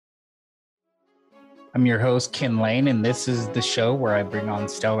I'm your host, Ken Lane, and this is the show where I bring on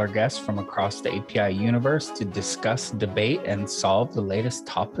stellar guests from across the API universe to discuss, debate, and solve the latest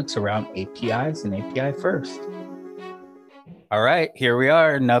topics around APIs and API First. All right, here we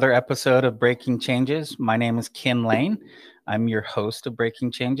are, another episode of Breaking Changes. My name is Ken Lane. I'm your host of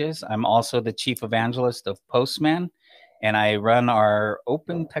Breaking Changes. I'm also the chief evangelist of Postman, and I run our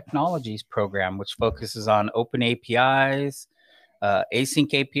Open Technologies program, which focuses on open APIs,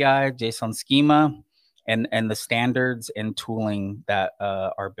 async API, JSON schema, and the standards and tooling that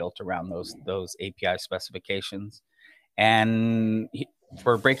are built around those API specifications. And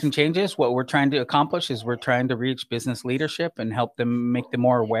for Breaking Changes, what we're trying to accomplish is we're trying to reach business leadership and help them make them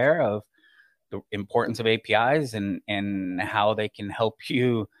more aware of the importance of APIs and how they can help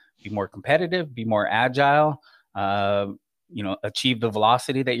you be more competitive, be more agile, achieve the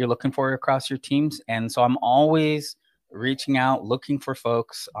velocity that you're looking for across your teams. And so I'm always reaching out, looking for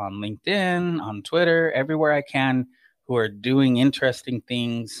folks on LinkedIn, on Twitter, everywhere I can, who are doing interesting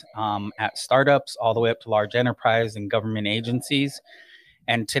things at startups all the way up to large enterprise and government agencies.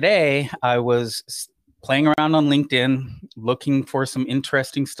 And today I was playing around on LinkedIn, looking for some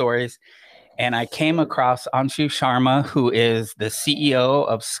interesting stories. And I came across Anshu Sharma, who is the CEO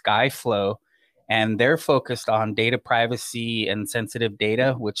of Skyflow. And they're focused on data privacy and sensitive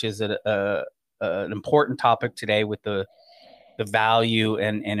data, which is an important topic today with the value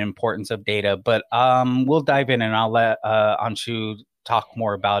and importance of data. But we'll dive in and I'll let Anshu talk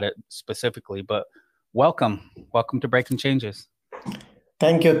more about it specifically. But welcome to Breaking Changes.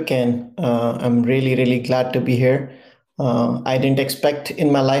 Thank you, Ken. I'm really, really glad to be here. I didn't expect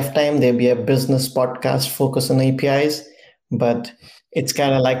in my lifetime there'd be a business podcast focused on APIs, but it's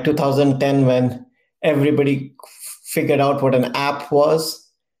kind of like 2010 when everybody figured out what an app was.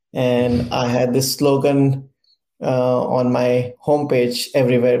 And I had this slogan on my homepage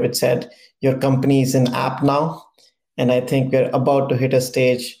everywhere which said, "Your company is an app now." And I think we're about to hit a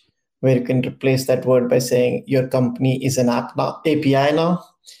stage where you can replace that word by saying your company is an app now, API now.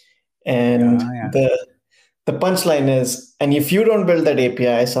 And the punchline is, and if you don't build that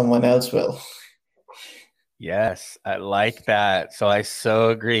API, someone else will. Yes, I like that. So I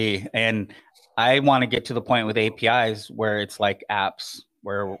so agree. And I want to get to the point with APIs where it's like apps,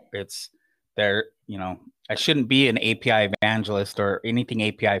 where it's there, I shouldn't be an API evangelist or anything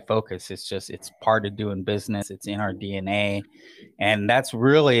API focused. It's part of doing business. It's in our DNA. And that's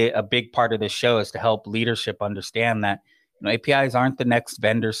really a big part of the show, is to help leadership understand that APIs aren't the next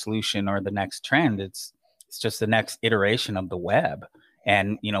vendor solution or the next trend. It's just the next iteration of the web.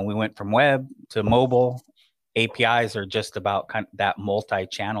 And, we went from web to mobile. APIs are just about kind of that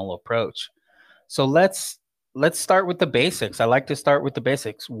multi-channel approach. So let's start with the basics. I like to start with the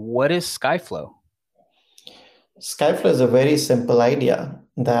basics. What is Skyflow? Skyflow is a very simple idea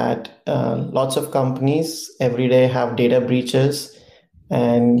that lots of companies every day have data breaches,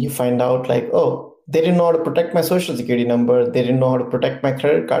 and you find out like, oh, they didn't know how to protect my social security number. They didn't know how to protect my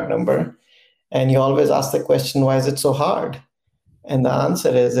credit card number. And you always ask the question, why is it so hard? And the answer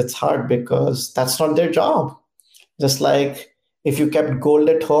is it's hard because that's not their job. Just like if you kept gold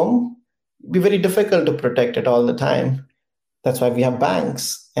at home, it'd be very difficult to protect it all the time. That's why we have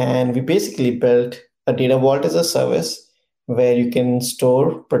banks. And we basically built a data vault as a service where you can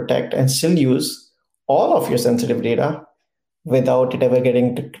store, protect, and still use all of your sensitive data without it ever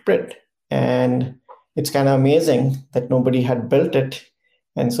getting decrypted. And it's kind of amazing that nobody had built it.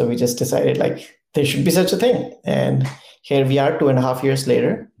 And so we just decided like there should be such a thing. And here we are 2.5 years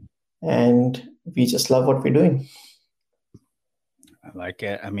later, and we just love what we're doing. I like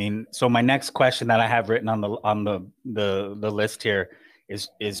it. I mean, so my next question that I have written on the list here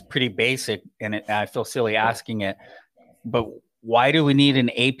is pretty basic, and I feel silly asking it, but why do we need an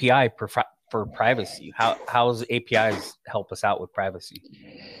API for privacy? How does APIs help us out with privacy?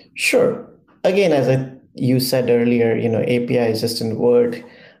 Sure. Again, as you said earlier, API is just a word.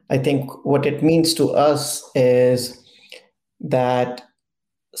 I think what it means to us is that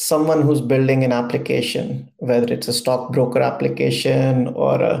someone who's building an application, whether it's a stockbroker application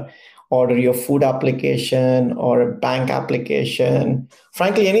or a order your food application or a bank application,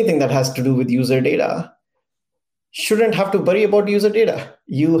 frankly, anything that has to do with user data, shouldn't have to worry about user data.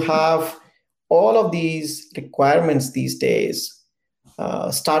 You have all of these requirements these days,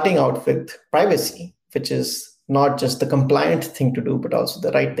 starting out with privacy, which is not just the compliant thing to do, but also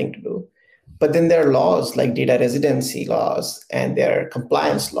the right thing to do. But then there are laws like data residency laws, and there are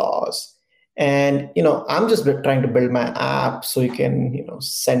compliance laws. And, I'm just trying to build my app so you can,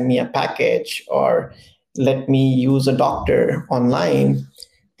 send me a package or let me use a doctor online.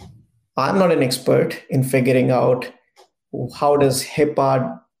 I'm not an expert in figuring out how does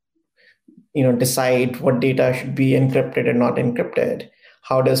HIPAA decide what data should be encrypted and not encrypted?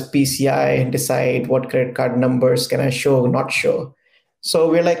 How does PCI decide what credit card numbers can I show, not show? So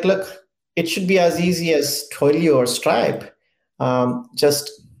we're like, look, it should be as easy as Twilio or Stripe. Just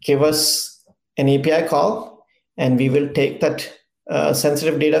give us an API call, and we will take that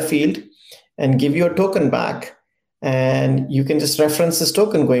sensitive data field and give you a token back. And you can just reference this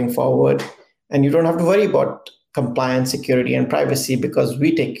token going forward, and you don't have to worry about compliance, security, and privacy because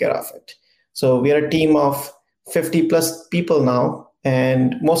we take care of it. So we are a team of 50 plus people now,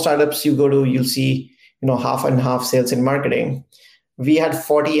 and most startups you go to, you'll see, half and half sales and marketing. We had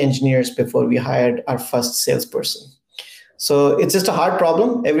 40 engineers before we hired our first salesperson. So it's just a hard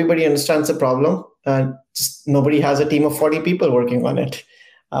problem. Everybody understands the problem. Just nobody has a team of 40 people working on it.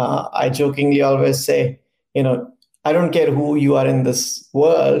 I jokingly always say, I don't care who you are in this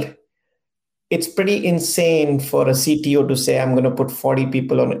world. It's pretty insane for a CTO to say, I'm going to put 40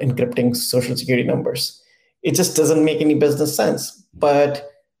 people on encrypting social security numbers. It just doesn't make any business sense. But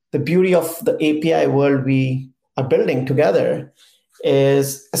the beauty of the API world we are building together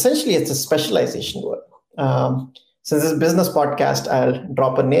is essentially it's a specialization world. Since this business podcast, I'll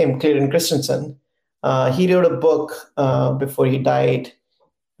drop a name, Clayton Christensen. He wrote a book before he died,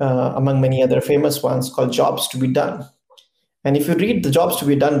 among many other famous ones, called Jobs to be Done. And if you read the Jobs to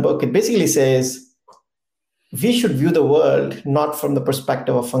be Done book, it basically says we should view the world not from the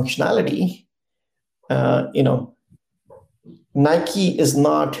perspective of functionality. Nike is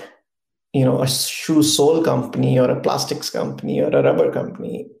not, a shoe sole company or a plastics company or a rubber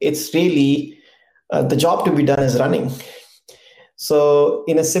company. It's really the job to be done is running. So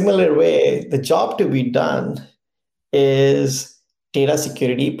in a similar way, the job to be done is data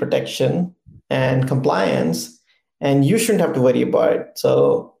security, protection, and compliance. And you shouldn't have to worry about it.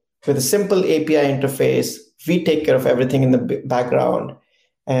 So with a simple API interface, we take care of everything in the background.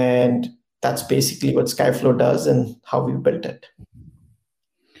 And that's basically what Skyflow does and how we built it.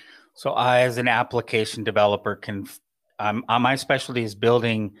 So I, as an application developer, my specialty is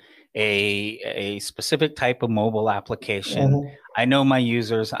building a specific type of mobile application. Mm-hmm. I know my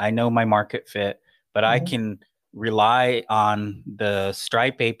users, I know my market fit, but mm-hmm. I can rely on the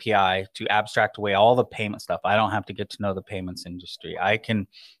Stripe API to abstract away all the payment stuff. I don't have to get to know the payments industry. I can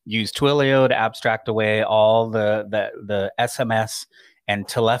use Twilio to abstract away all the SMS and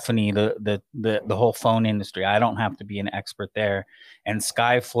telephony, the whole phone industry. I don't have to be an expert there. And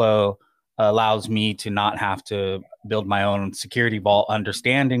Skyflow allows me to not have to build my own security vault,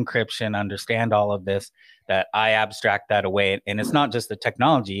 understand encryption, understand all of this, that I abstract that away. And it's not just the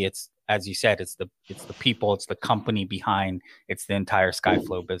technology, it's, as you said, it's the people, it's the company behind, it's the entire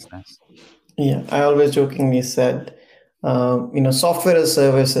Skyflow business. Yeah, I always jokingly said, software as a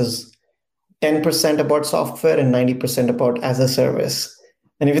service is 10% about software and 90% about as a service.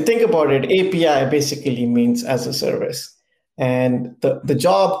 And if you think about it, API basically means as a service. And the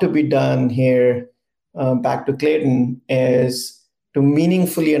job to be done here, back to Clayton, is to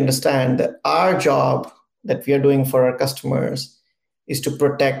meaningfully understand that our job that we are doing for our customers is to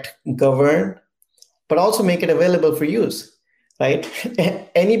protect, govern, but also make it available for use, right?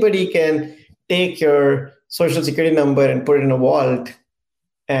 Anybody can take your social security number and put it in a vault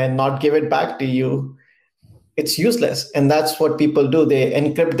and not give it back to you. It's useless. And that's what people do. They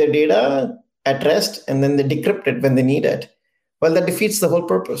encrypt their data at rest and then they decrypt it when they need it. Well, that defeats the whole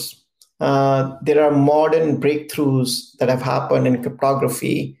purpose. There are modern breakthroughs that have happened in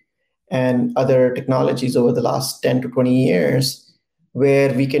cryptography and other technologies over the last 10 to 20 years,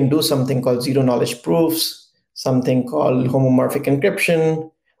 where we can do something called zero knowledge proofs, something called homomorphic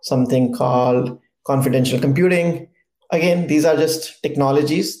encryption, something called confidential computing. Again, these are just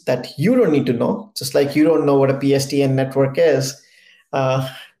technologies that you don't need to know, just like you don't know what a PSTN network is.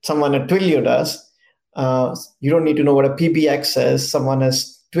 Someone at Twilio does. You don't need to know what a PBX is. Someone at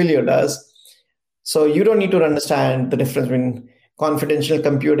Twilio does. So you don't need to understand the difference between confidential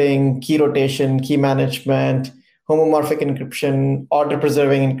computing, key rotation, key management, homomorphic encryption, order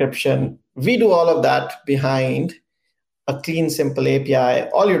preserving encryption. We do all of that behind a clean, simple API.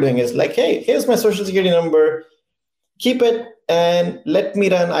 All you're doing is like, hey, here's my social security number. Keep it and let me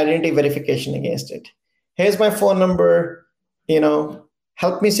run identity verification against it. Here's my phone number,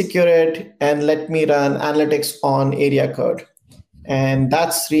 help me secure it and let me run analytics on area code. And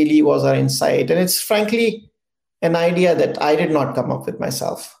that's really was our insight. And it's frankly an idea that I did not come up with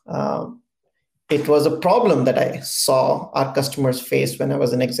myself. It was a problem that I saw our customers face when I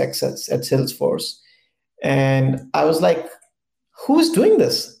was an exec at Salesforce. And I was like, who's doing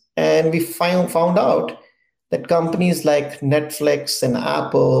this? And we found out that companies like Netflix and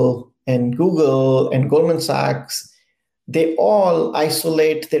Apple and Google and Goldman Sachs, they all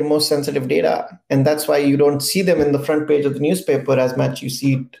isolate their most sensitive data. And that's why you don't see them in the front page of the newspaper as much. You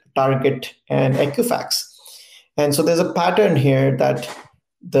see Target and Equifax. And so there's a pattern here that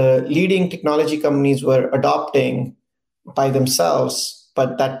the leading technology companies were adopting by themselves,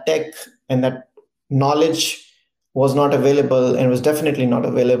 but that tech and that knowledge was not available, and was definitely not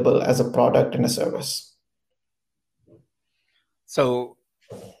available as a product and a service. So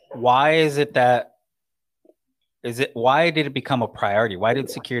why did it become a priority? Why did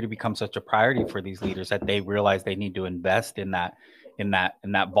security become such a priority for these leaders that they realized they need to invest in that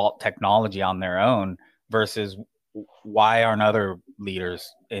vault technology on their own, versus why aren't other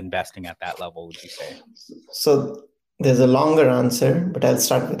leaders investing at that level, would you say? So there's a longer answer, but I'll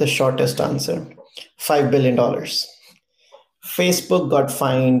start with the shortest answer. $5 billion. Facebook got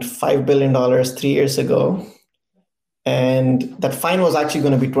fined $5 billion 3 years ago. And that fine was actually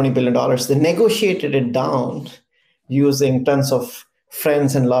going to be $20 billion. They negotiated it down using tons of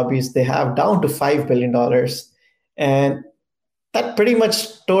friends and lobbies they have, down to $5 billion. And that pretty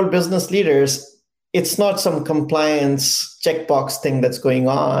much told business leaders, it's not some compliance checkbox thing that's going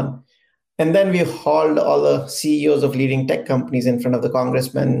on. And then we hauled all the CEOs of leading tech companies in front of the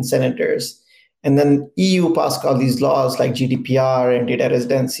congressmen and senators. And then EU passed all these laws like GDPR and data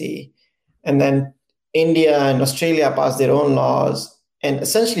residency. And then India and Australia passed their own laws. And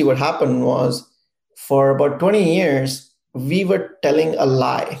essentially what happened was, for about 20 years, we were telling a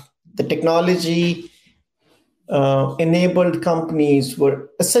lie. The technology enabled companies were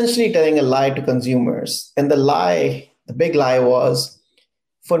essentially telling a lie to consumers. And the big lie was,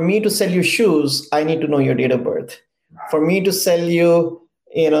 for me to sell you shoes, I need to know your date of birth. For me to sell you,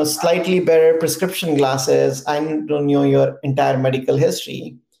 slightly better prescription glasses, I need to know your entire medical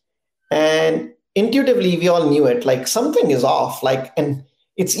history. And intuitively, we all knew it, like something is off. And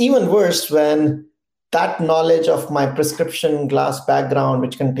it's even worse when that knowledge of my prescription glass background,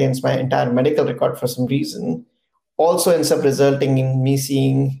 which contains my entire medical record for some reason, also ends up resulting in me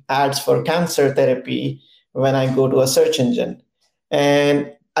seeing ads for cancer therapy when I go to a search engine.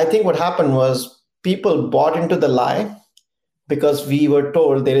 And I think what happened was people bought into the lie because we were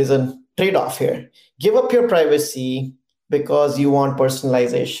told there is a trade-off here. Give up your privacy because you want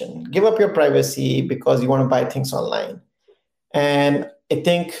personalization. Give up your privacy because you want to buy things online. And I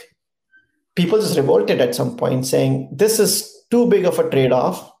think people just revolted at some point, saying, this is too big of a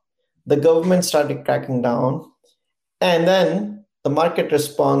trade-off. The government started cracking down. And then the market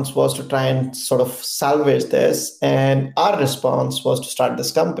response was to try and sort of salvage this. And our response was to start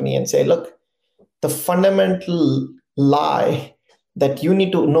this company and say, look, the fundamental lie that you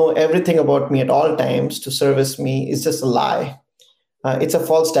need to know everything about me at all times to service me is just a lie. It's a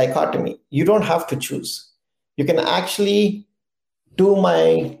false dichotomy. You don't have to choose. You can actually do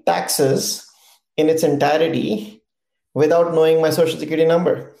my taxes in its entirety without knowing my social security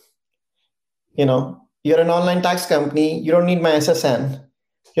number. You're an online tax company. You don't need my SSN.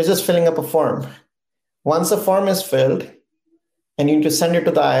 You're just filling up a form. Once a form is filled and you need to send it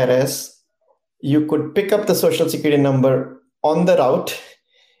to the IRS, you could pick up the social security number on the route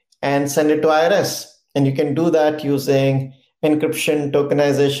and send it to IRS. And you can do that using encryption,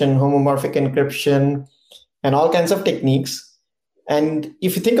 tokenization, homomorphic encryption, and all kinds of techniques. And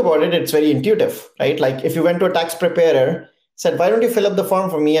if you think about it, it's very intuitive, right? Like if you went to a tax preparer, said, why don't you fill up the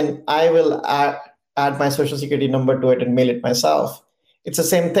form for me and I will add my social security number to it and mail it myself. It's the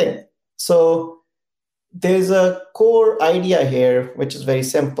same thing. So there's a core idea here, which is very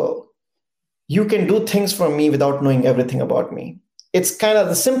simple. You can do things for me without knowing everything about me. It's kind of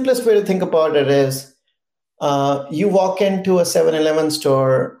the simplest way to think about it is you walk into a 7-Eleven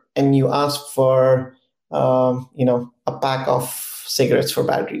store and you ask for, a pack of cigarettes for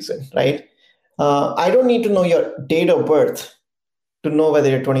bad reason, right? I don't need to know your date of birth to know whether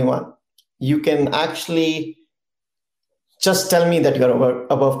you're 21. You can actually just tell me that you're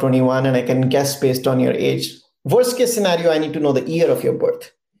above 21 and I can guess based on your age. Worst case scenario, I need to know the year of your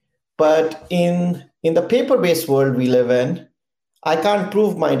birth. But in the paper-based world we live in, I can't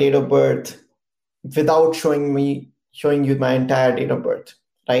prove my date of birth without showing you my entire date of birth,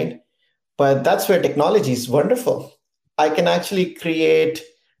 right? But that's where technology is wonderful. I can actually create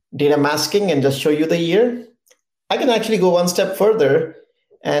data masking and just show you the year. I can actually go one step further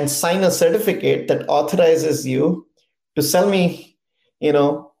and sign a certificate that authorizes you to sell me,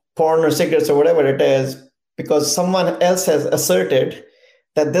 porn or cigarettes or whatever it is, because someone else has asserted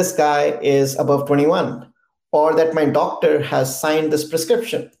that this guy is above 21, or that my doctor has signed this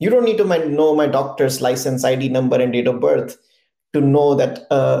prescription. You don't need to know my doctor's license ID number and date of birth to know that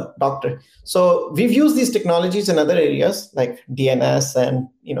doctor. So we've used these technologies in other areas like DNS and,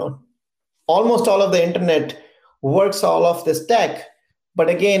 almost all of the internet works all of this tech. But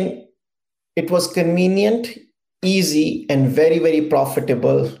again, it was convenient, easy, and very, very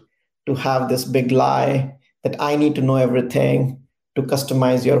profitable to have this big lie that I need to know everything to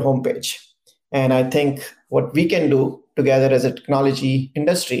customize your homepage. And I think what we can do together as a technology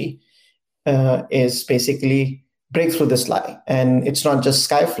industry is basically break through this lie. And it's not just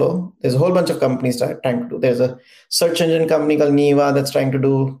Skyflow. There's a whole bunch of companies that are trying to do. There's a search engine company called Neeva that's trying to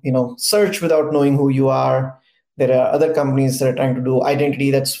do, search without knowing who you are. There are other companies that are trying to do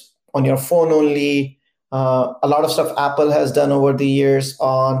identity that's on your phone only. A lot of stuff Apple has done over the years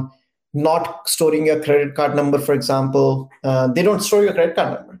on not storing your credit card number, for example. They don't store your credit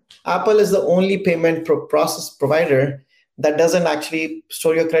card number. Apple is the only payment process provider that doesn't actually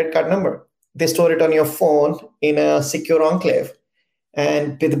store your credit card number. They store it on your phone in a secure enclave.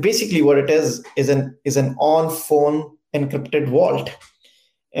 And basically what it is an on-phone encrypted vault.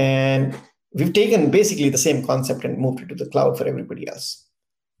 And we've taken basically the same concept and moved it to the cloud for everybody else.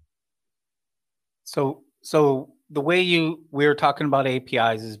 So the way we were talking about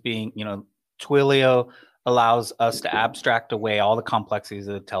APIs as being, Twilio allows us to abstract away all the complexities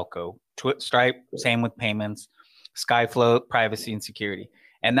of the telco. Stripe, same with payments. Skyflow, privacy and security.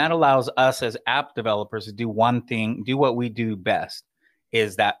 And that allows us as app developers to do one thing, do what we do best,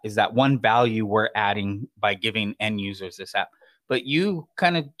 is that one value we're adding by giving end users this app. But you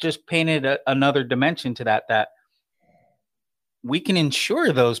kind of just painted another dimension to that we can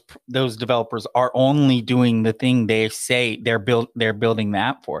ensure those developers are only doing the thing they say they're building the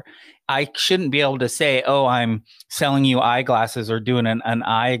app for. I shouldn't be able to say, oh, I'm selling you eyeglasses or doing an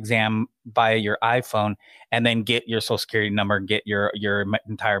eye exam via your iPhone and then get your social security number, get your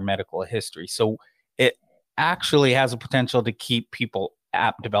entire medical history. So it actually has a potential to keep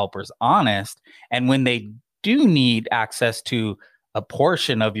app developers honest. And when they do need access to a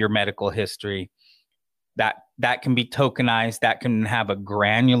portion of your medical history, that can be tokenized, that can have a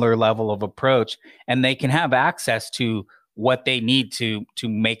granular level of approach, and they can have access to what they need to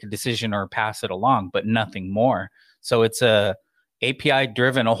make a decision or pass it along, but nothing more. So it's a API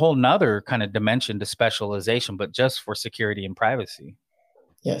driven, a whole nother kind of dimension to specialization, but just for security and privacy.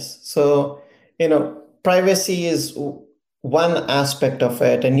 Yes. So, privacy is one aspect of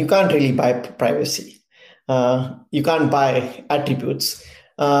it, and you can't really buy privacy. You can't buy attributes.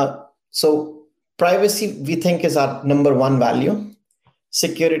 So privacy, we think, is our number one value.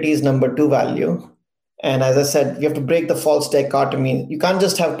 Security is number two value. And as I said, you have to break the false dichotomy. You can't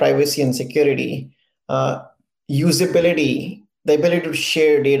just have privacy and security. Usability, the ability to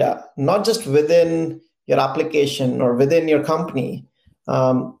share data, not just within your application or within your company.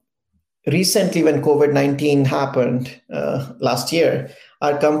 Recently, when COVID-19 happened last year,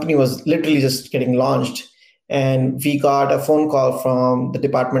 our company was literally just getting launched. And we got a phone call from the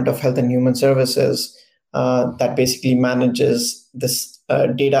Department of Health and Human Services that basically manages this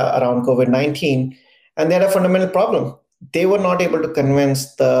data around COVID-19. And they had a fundamental problem. They were not able to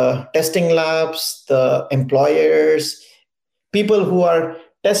convince the testing labs, the employers, people who are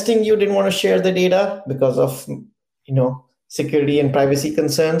testing you didn't want to share the data because of, security and privacy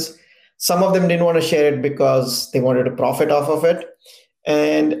concerns. Some of them didn't want to share it because they wanted to profit off of it.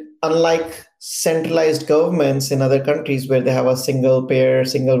 And unlike centralized governments in other countries where they have a single payer,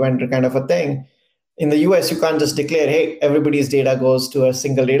 single vendor kind of a thing, in the US, you can't just declare, hey, everybody's data goes to a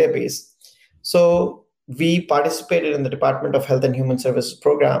single database. So we participated in the Department of Health and Human Services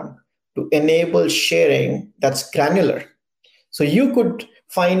program to enable sharing that's granular. So you could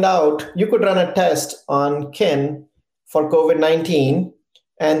run a test on Ken for COVID-19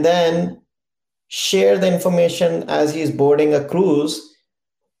 and then share the information as he's boarding a cruise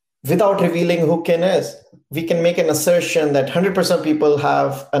without revealing who Ken is. We can make an assertion that 100% of people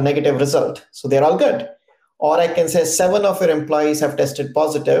have a negative result, so they're all good. Or I can say 7 of your employees have tested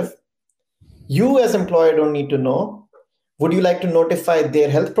positive. You as employer don't need to know. Would you like to notify their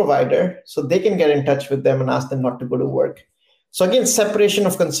health provider so they can get in touch with them and ask them not to go to work? So again, separation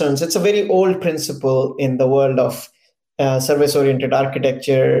of concerns. It's a very old principle in the world of service-oriented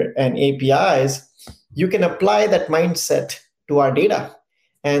architecture and APIs. You can apply that mindset to our data.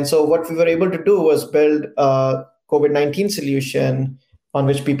 And so what we were able to do was build a COVID-19 solution on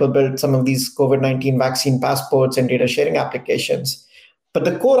which people built some of these COVID-19 vaccine passports and data sharing applications. But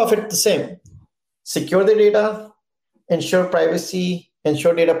the core of it is the same. Secure the data, ensure privacy,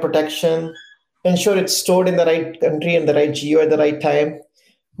 ensure data protection, ensure it's stored in the right country and the right geo at the right time.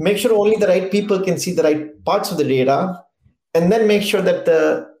 Make sure only the right people can see the right parts of the data, and then make sure that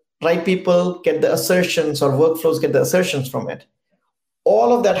the right people get the assertions or workflows get the assertions from it.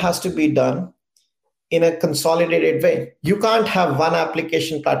 All of that has to be done in a consolidated way. You can't have one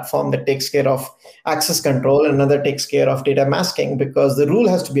application platform that takes care of access control and another takes care of data masking, because the rule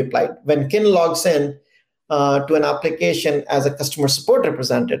has to be applied. When Kin logs in to an application as a customer support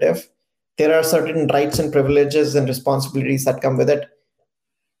representative, there are certain rights and privileges and responsibilities that come with it.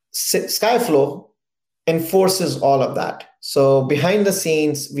 Skyflow enforces all of that. So behind the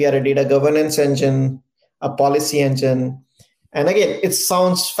scenes, we are a data governance engine, a policy engine. And again, it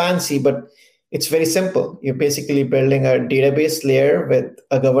sounds fancy, but it's very simple. You're basically building a database layer with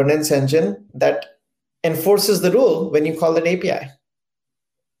a governance engine that enforces the rule when you call that API.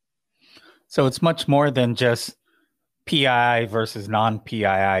 So it's much more than just PII versus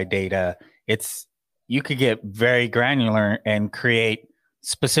non-PII data. You could get very granular and create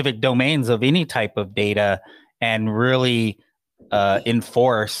specific domains of any type of data and really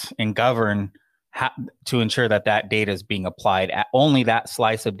enforce and govern to ensure that data is being applied. Only that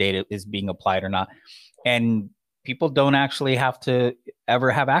slice of data is being applied or not. And people don't actually have to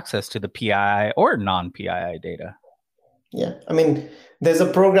ever have access to the PII or non-PII data. Yeah, I mean, there's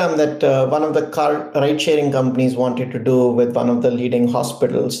a program that one of the car ride-sharing companies wanted to do with one of the leading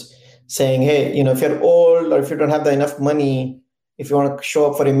hospitals, saying, hey, if you're old or if you don't have enough money, if you want to show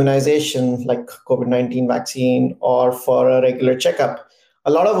up for immunization like COVID-19 vaccine or for a regular checkup,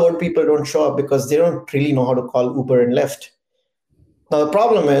 a lot of old people don't show up because they don't really know how to call Uber and Lyft. Now, the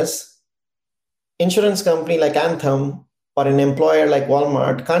problem is insurance company like Anthem or an employer like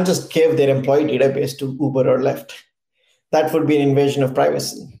Walmart can't just give their employee database to Uber or Lyft. That would be an invasion of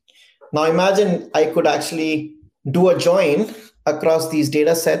privacy. Now, imagine I could actually do a join across these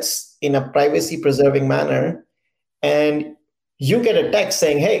data sets in a privacy-preserving manner, and you get a text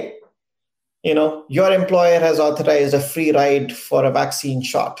saying, hey, your employer has authorized a free ride for a vaccine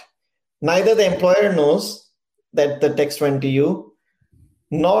shot. Neither the employer knows that the text went to you,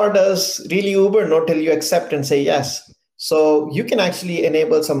 nor does really Uber know till you accept and say yes. So you can actually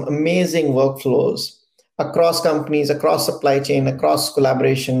enable some amazing workflows across companies, across supply chain, across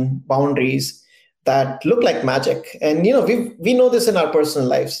collaboration boundaries that look like magic. And we know this in our personal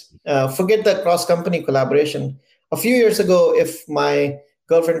lives. Forget the cross-company collaboration. A few years ago, if my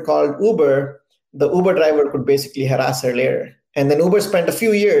girlfriend called Uber, the Uber driver could basically harass her later. And then Uber spent a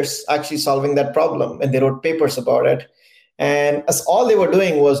few years actually solving that problem, and they wrote papers about it. And as all they were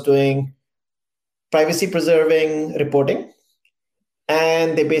doing was doing privacy-preserving reporting.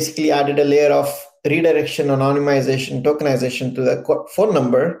 And they basically added a layer of redirection, anonymization, tokenization to the phone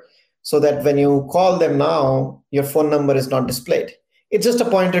number so that when you call them now, your phone number is not displayed. It's just a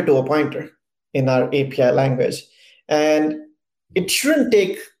pointer to a pointer in our API language. And it shouldn't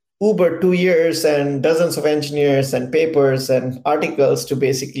take Uber 2 years and dozens of engineers and papers and articles to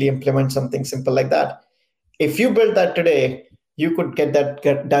basically implement something simple like that. If you build that today, you could get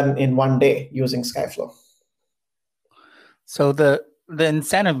done in 1 day using Skyflow. So the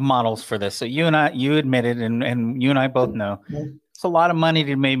incentive models for this. So you admitted, and you and I both know, it's a lot of money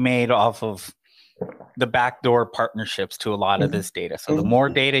to be made off of the backdoor partnerships to a lot of this data. So the more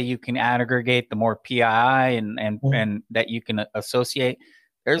data you can aggregate, the more PII and that you can associate,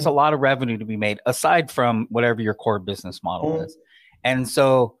 there's a lot of revenue to be made aside from whatever your core business model is. And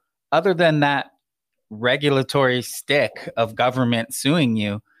so other than that regulatory stick of government suing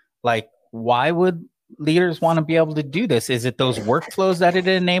you, like, why would leaders want to be able to do this? Is it those workflows that it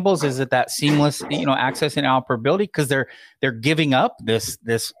enables? Is it that seamless, access and interoperability? Because they're giving up this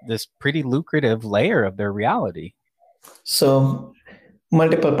pretty lucrative layer of their reality. So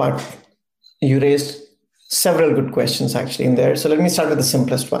multiple parts. You raised several good questions actually in there. So let me start with the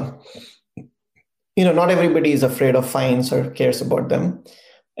simplest one. Not everybody is afraid of fines or cares about them,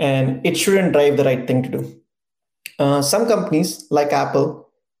 and it shouldn't drive the right thing to do. Some companies like Apple,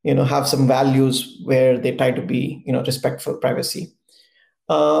 have some values where they try to be, respectful of privacy.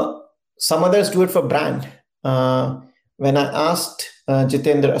 Some others do it for brand. When I asked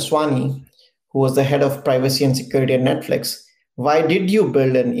Jitendra Aswani, who was the head of privacy and security at Netflix, why did you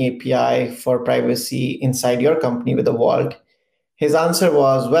build an API for privacy inside your company with a vault? His answer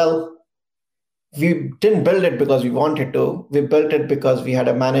was, well, we didn't build it because we wanted to. We built it because we had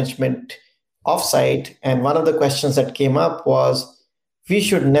a management offsite. And one of the questions that came up was, we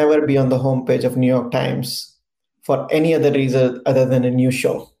should never be on the homepage of New York Times for any other reason other than a new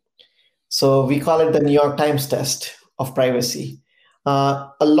show. So we call it the New York Times test of privacy.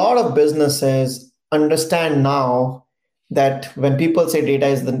 A lot of businesses understand now that when people say data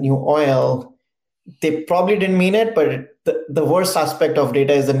is the new oil, they probably didn't mean it, but the worst aspect of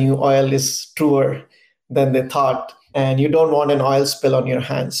data is the new oil is truer than they thought. And you don't want an oil spill on your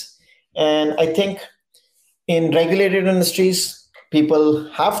hands. And I think in regulated industries, people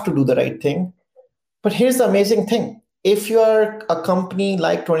have to do the right thing. But here's the amazing thing. If you are a company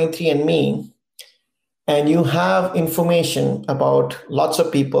like 23andMe and you have information about lots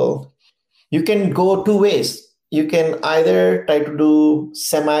of people, you can go two ways. You can either try to do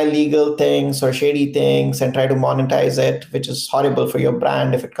semi-legal things or shady things and try to monetize it, which is horrible for your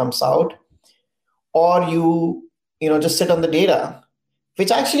brand if it comes out, or you just sit on the data, which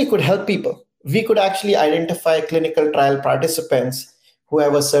actually could help people. We could actually identify clinical trial participants who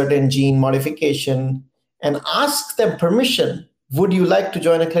have a certain gene modification and ask them permission. Would you like to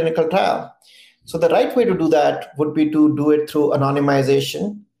join a clinical trial? So the right way to do that would be to do it through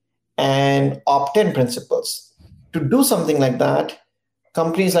anonymization and opt-in principles. To do something like that,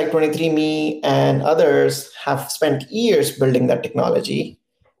 companies like 23andMe and others have spent years building that technology,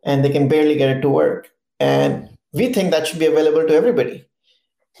 and they can barely get it to work. And we think that should be available to everybody.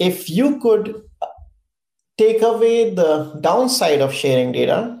 If you could take away the downside of sharing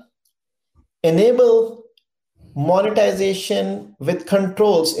data, enable monetization with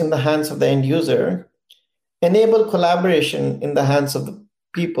controls in the hands of the end user, enable collaboration in the hands of the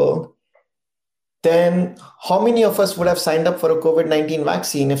people, then how many of us would have signed up for a COVID-19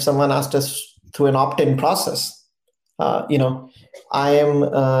 vaccine if someone asked us through an opt-in process? I am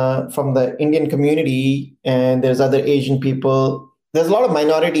from the Indian community, and there's other Asian people. There's a lot of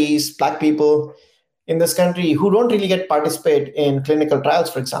minorities, Black people in this country who don't really get participate in clinical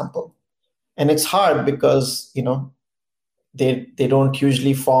trials, for example. And it's hard because they don't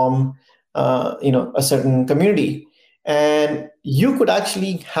usually form a certain community. And you could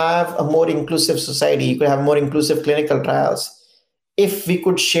actually have a more inclusive society. You could have more inclusive clinical trials if we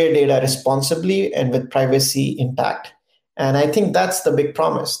could share data responsibly and with privacy intact. And I think that's the big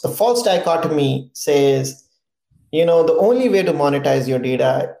promise. The false dichotomy says, the only way to monetize your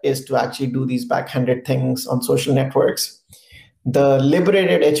data is to actually do these backhanded things on social networks. The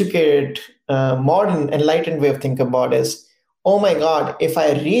liberated, educated, modern, enlightened way of thinking about is, oh my God, if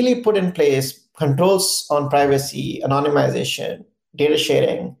I really put in place controls on privacy, anonymization, data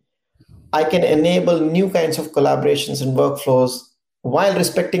sharing, I can enable new kinds of collaborations and workflows while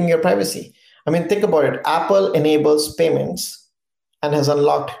respecting your privacy. I mean, think about it. Apple enables payments and has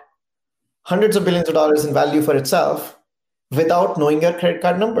unlocked hundreds of billions of dollars in value for itself without knowing your credit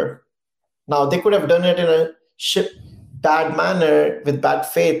card number. Now, they could have done it in a bad manner with bad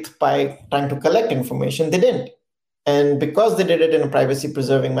faith by trying to collect information. They didn't. And because they did it in a privacy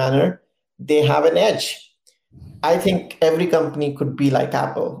preserving manner, they have an edge. I think every company could be like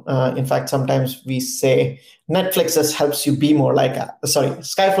Apple. In fact, sometimes we say Netflix helps you be more like,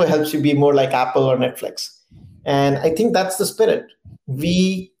 Skyflow helps you be more like Apple or Netflix. And I think that's the spirit.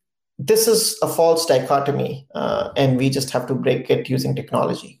 This is a false dichotomy, and we just have to break it using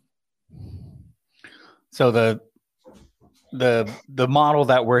technology. So the model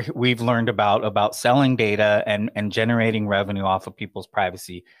that we've learned about selling data and generating revenue off of people's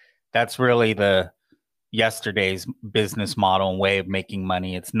privacy, that's really the yesterday's business model and way of making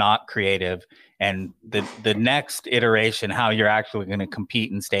money. It's not creative. And the next iteration, how you're actually going to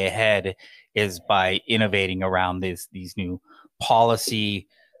compete and stay ahead, is by innovating around these new policy,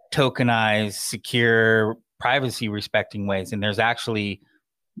 tokenized, secure, privacy respecting ways. And there's actually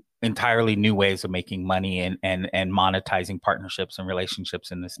entirely new ways of making money and monetizing partnerships and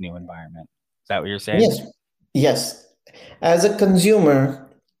relationships in this new environment. Is that what you're saying? Yes. As a consumer,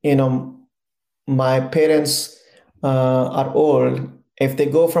 my parents are old. If they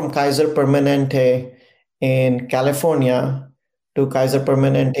go from Kaiser Permanente in California to Kaiser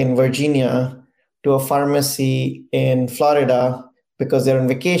Permanente in Virginia to a pharmacy in Florida because they're on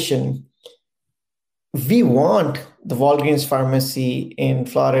vacation, we want the Walgreens pharmacy in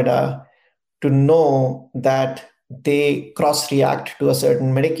Florida to know that they cross-react to a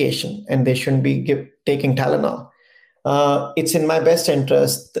certain medication and they shouldn't be taking Tylenol. It's in my best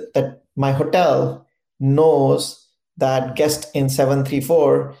interest that my hotel knows that guest in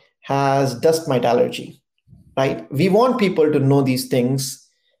 734 has dust mite allergy, right? We want people to know these things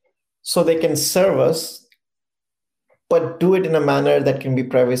so they can serve us, but do it in a manner that can be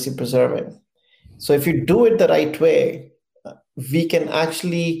privacy preserving. So if you do it the right way, we can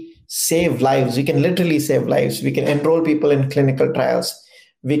actually save lives. We can literally save lives. We can enroll people in clinical trials.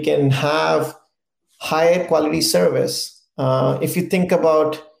 We can have higher quality service. If you think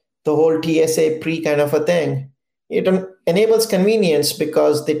about the whole TSA pre kind of a thing, it enables convenience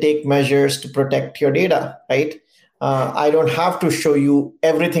because they take measures to protect your data, right? I don't have to show you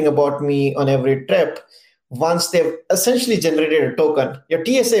everything about me on every trip. Once they've essentially generated a token, your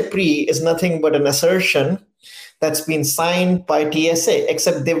TSA pre is nothing but an assertion that's been signed by TSA,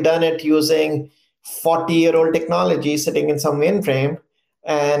 except they've done it using 40-year-old technology sitting in some mainframe.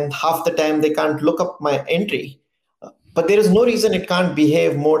 and half the time they can't look up my entry. But there is no reason it can't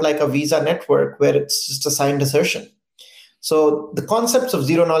behave more like a Visa network where it's just a signed assertion. So the concepts of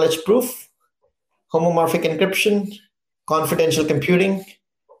zero knowledge proof, homomorphic encryption, confidential computing,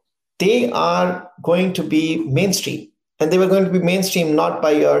 they are going to be mainstream. And they were going to be mainstream not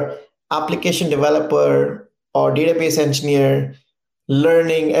by your application developer or database engineer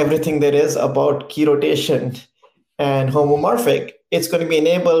learning everything there is about key rotation and homomorphic. It's going to be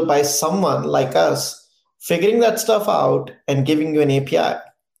enabled by someone like us figuring that stuff out and giving you an API,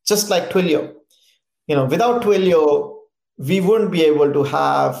 just like Twilio. Without Twilio, we wouldn't be able to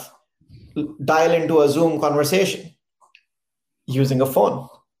dial into a Zoom conversation using a phone,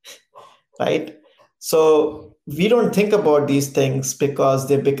 right? So we don't think about these things because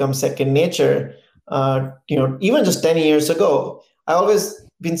they become second nature. Even just 10 years ago, I always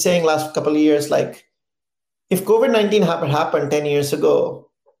been saying last couple of years, like, if COVID-19 happened 10 years ago,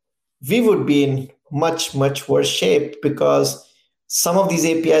 we would be in much, much worse shape because some of these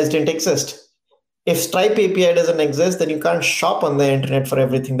APIs didn't exist. If Stripe API doesn't exist, then you can't shop on the internet for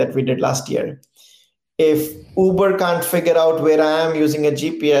everything that we did last year. If Uber can't figure out where I am using a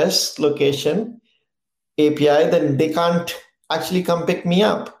GPS location API, then they can't actually come pick me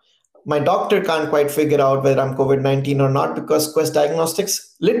up. My doctor can't quite figure out whether I'm COVID-19 or not because Quest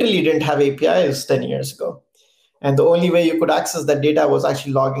Diagnostics literally didn't have APIs 10 years ago. And the only way you could access that data was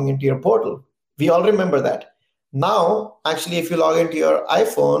actually logging into your portal. We all remember that. Now, actually, if you log into your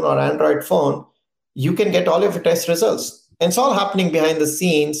iPhone or Android phone, you can get all of your test results. And it's all happening behind the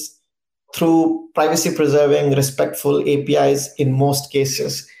scenes through privacy preserving, respectful APIs in most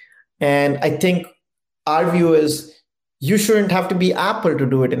cases. And I think our view is you shouldn't have to be Apple to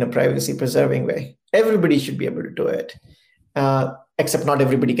do it in a privacy preserving way. Everybody should be able to do it, except not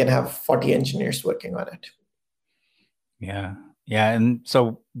everybody can have 40 engineers working on it. Yeah. And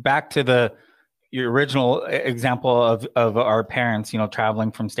so back to your original example of our parents,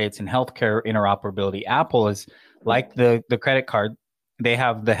 traveling from states and healthcare interoperability. Apple is like the credit card. They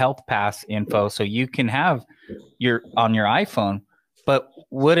have the health pass info, so you can have on your iPhone. But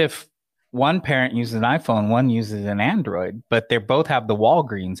what if one parent uses an iPhone, one uses an Android, but they both have the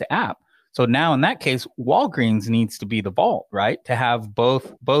Walgreens app? So now in that case, Walgreens needs to be the vault, right? To have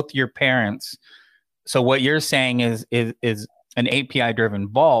both your parents. So what you're saying is an API driven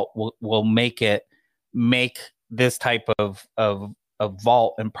vault will make this type of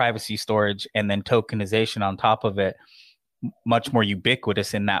vault and privacy storage and then tokenization on top of it much more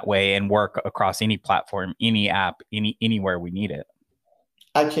ubiquitous in that way and work across any platform, any app, anywhere we need it.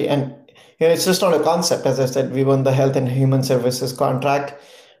 Actually, and it's just not a concept. As I said, we won the Health and Human Services contract.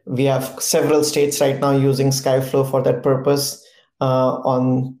 We have several states right now using Skyflow for that purpose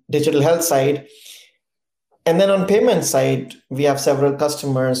on digital health side. And then on payment side, we have several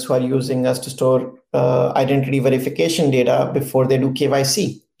customers who are using us to store identity verification data before they do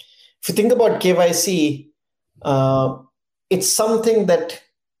KYC. If you think about KYC, it's something that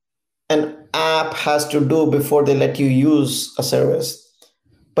an app has to do before they let you use a service.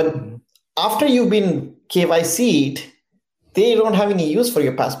 But after you've been KYC'd, they don't have any use for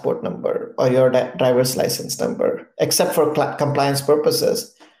your passport number or your driver's license number, except for compliance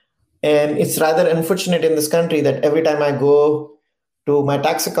purposes. And it's rather unfortunate in this country that every time I go to my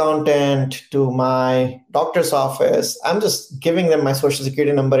tax accountant, to my doctor's office, I'm just giving them my social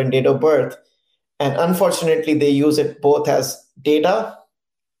security number and date of birth. And unfortunately, they use it both as data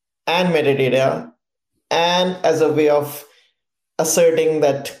and metadata and as a way of asserting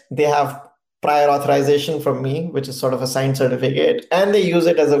that they have prior authorization from me, which is sort of a signed certificate. And they use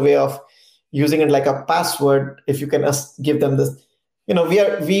it as a way of using it like a password. If you can give them this,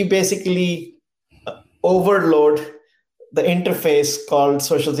 we basically overload the interface called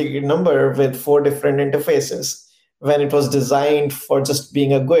social security number with 4 different interfaces when it was designed for just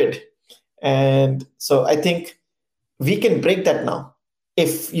being a GUID. And so I think we can break that now.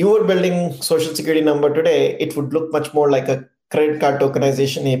 If you were building social security number today, it would look much more like a credit card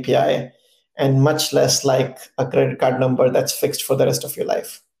tokenization API and much less like a credit card number that's fixed for the rest of your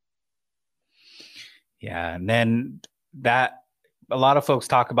life. Yeah. And then a lot of folks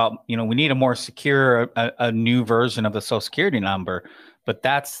talk about, we need a more secure, a new version of the social security number, but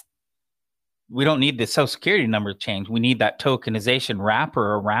we don't need the social security number change. We need that tokenization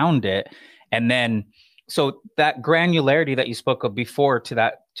wrapper around it. And then, so that granularity that you spoke of before to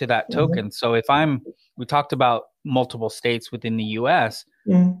that token. So we talked about multiple states within the US,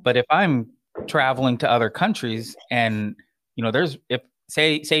 but if I'm traveling to other countries and,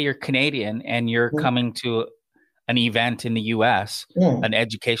 say you're Canadian and you're coming to an event in the US, an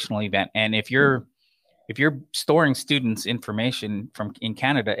educational event. And if you're if you're storing students' information from in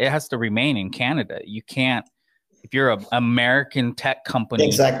Canada, it has to remain in Canada. You can't, if you're an American tech company,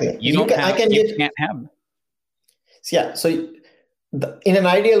 exactly. you can't have. Yeah. So in an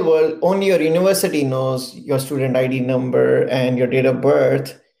ideal world, only your university knows your student ID number and your date of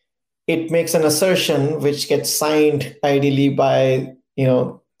birth. It makes an assertion which gets signed ideally by,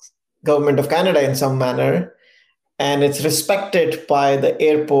 government of Canada in some manner, and it's respected by the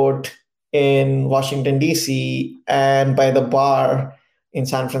airport in Washington, D.C., and by the bar in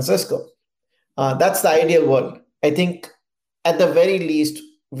San Francisco. That's the ideal world. I think at the very least,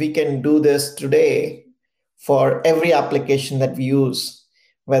 we can do this today for every application that we use,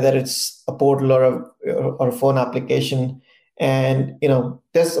 whether it's a portal or a phone application. And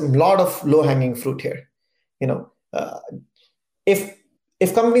there's a lot of low-hanging fruit here.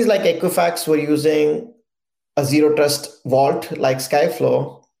 If companies like Equifax were using a zero trust vault like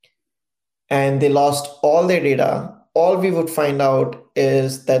Skyflow and they lost all their data, all we would find out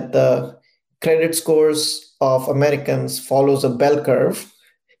is that the credit scores of Americans follows a bell curve,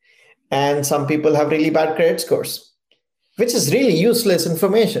 and some people have really bad credit scores, which is really useless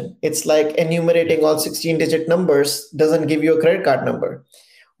information. It's like enumerating all 16-digit numbers doesn't give you a credit card number.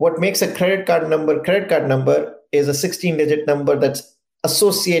 What makes a credit card number is a 16-digit number that's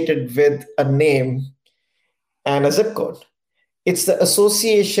associated with a name and a zip code. It's the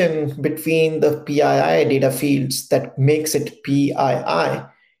association between the PII data fields that makes it PII.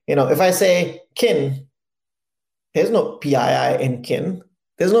 If I say kin, there's no PII in kin.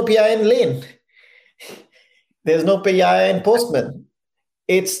 There's no PII in lane. There's no PII in postman.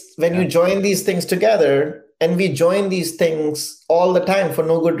 It's when you join these things together, and we join these things all the time for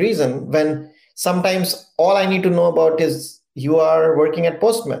no good reason, when sometimes all I need to know about is you are working at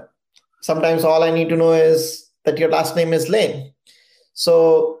Postman. Sometimes all I need to know is that your last name is Lane.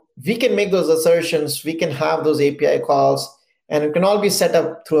 So we can make those assertions, we can have those API calls, and it can all be set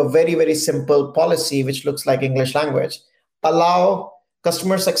up through a very, very simple policy, which looks like English language. Allow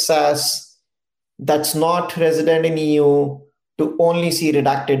customer success that's not resident in EU to only see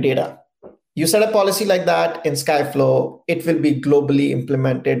redacted data. You set a policy like that in Skyflow, it will be globally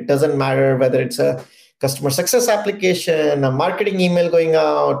implemented. Doesn't matter whether it's a customer success application, a marketing email going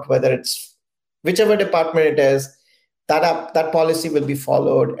out, whether it's whichever department it is, that policy will be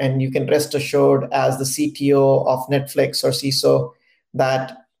followed. And you can rest assured as the CTO of Netflix or CISO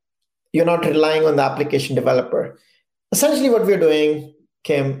that you're not relying on the application developer. Essentially what we're doing,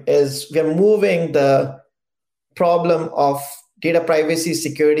 Kim, is we're moving the problem of data privacy,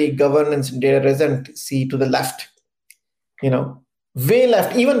 security, governance, and data residency to the left, way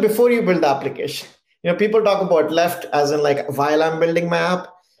left, even before you build the application. People talk about left as in like while I'm building my app,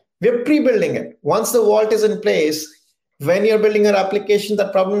 we're pre-building it. Once the vault is in place, when you're building your application,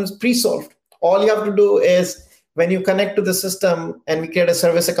 that problem is pre-solved. All you have to do is when you connect to the system and we create a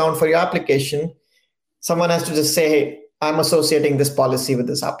service account for your application, someone has to just say, hey, I'm associating this policy with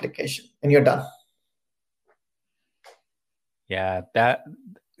this application, and you're done. Yeah,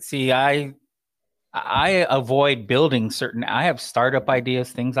 I avoid building I have startup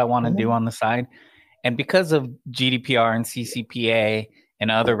ideas, things I want to do on the side. And because of GDPR and CCPA and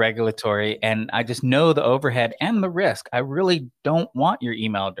other regulatory, and I just know the overhead and the risk, I really don't want your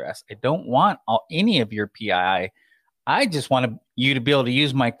email address. I don't want any of your PII. I just want you to be able to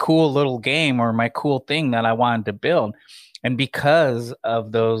use my cool little game or my cool thing that I wanted to build. And because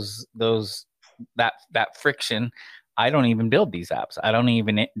of that friction, I don't even build these apps. I don't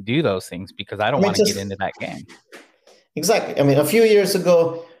even do those things because I don't want to get into that game. Exactly. A few years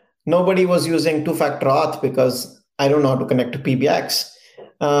ago, nobody was using two-factor auth because I don't know how to connect to PBX.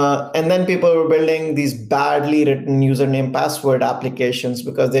 And then people were building these badly written username password applications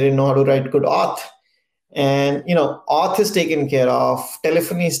because they didn't know how to write good auth. And, auth is taken care of,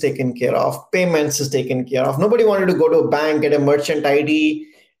 telephony is taken care of, payments is taken care of. Nobody wanted to go to a bank, get a merchant ID,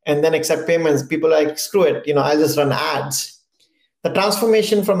 and then accept payments. People are like, screw it, I'll just run ads. The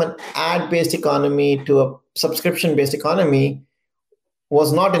transformation from an ad-based economy to a subscription-based economy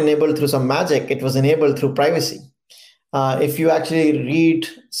was not enabled through some magic. It was enabled through privacy. If you actually read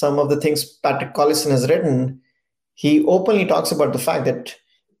some of the things Patrick Collison has written, he openly talks about the fact that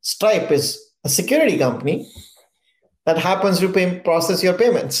Stripe is a security company that happens to process your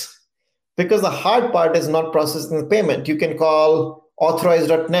payments. Because the hard part is not processing the payment. You can call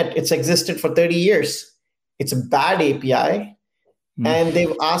authorize.net. It's existed for 30 years. It's a bad API. And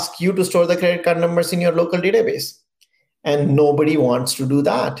they've asked you to store the credit card numbers in your local database. And nobody wants to do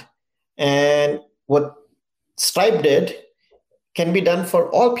that. And what Stripe did can be done for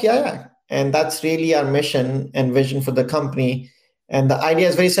all PII. And that's really our mission and vision for the company. And the idea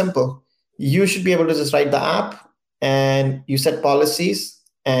is very simple. You should be able to just write the app and you set policies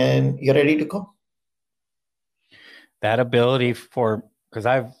and you're ready to go. That ability because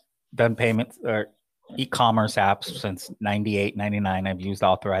I've done payments or e-commerce apps since 98, 99. I've used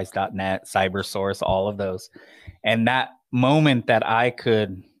authorize.net, CyberSource, all of those. And that moment that I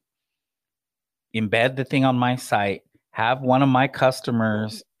could embed the thing on my site, have one of my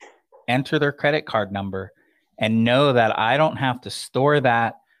customers enter their credit card number and know that I don't have to store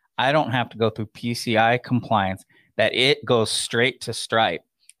that. I don't have to go through PCI compliance, that it goes straight to Stripe.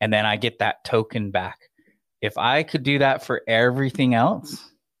 And then I get that token back. If I could do that for everything else.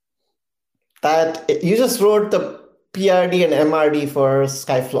 That you just wrote the PRD and MRD for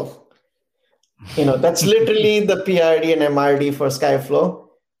Skyflow. That's literally the PRD and MRD for Skyflow.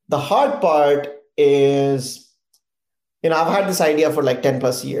 The hard part is, I've had this idea for like 10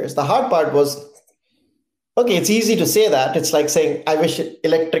 plus years. The hard part was, okay, it's easy to say that. It's like saying, I wish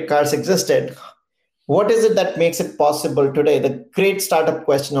electric cars existed. What is it that makes it possible today? The great startup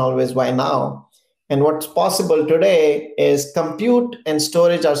question always, why now? And what's possible today is compute and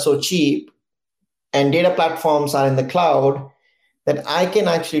storage are so cheap and data platforms are in the cloud that I can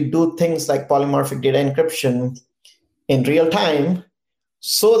actually do things like polymorphic data encryption in real time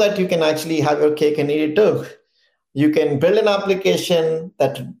so that you can actually have your cake and eat it too. You can build an application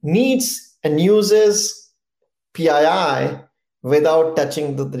that needs and uses PII without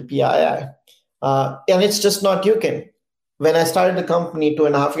touching the PII. And it's just not you can. When I started the company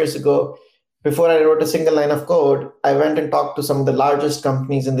 2.5 years ago, before I wrote a single line of code, I went and talked to some of the largest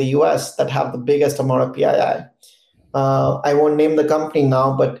companies in the US that have the biggest amount of PII. I won't name the company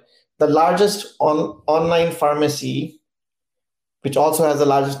now, but the largest online pharmacy, which also has the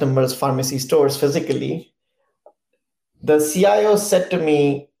largest number of pharmacy stores physically, the CIO said to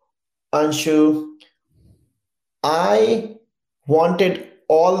me, Anshu, I wanted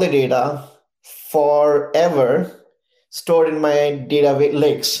all the data forever stored in my data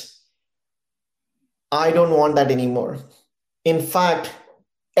lakes. I don't want that anymore. In fact,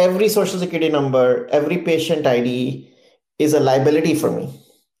 every social security number, every patient ID is a liability for me.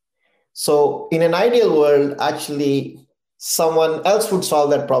 So in an ideal world, actually, someone else would solve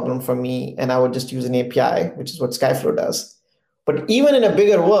that problem for me, and I would just use an API, which is what Skyflow does. But even in a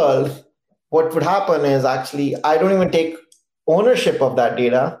bigger world, what would happen is actually, I don't even take ownership of that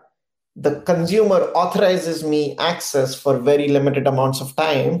data. The consumer authorizes me access for very limited amounts of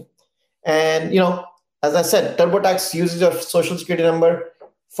time. And, as I said, TurboTax uses your social security number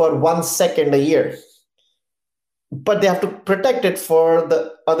for 1 second a year, but they have to protect it for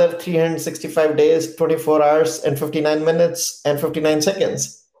the other 365 days, 24 hours and 59 minutes and 59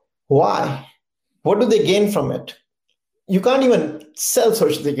 seconds. Why? What do they gain from it? You can't even sell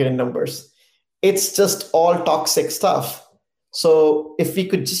social security numbers. It's just all toxic stuff. So if we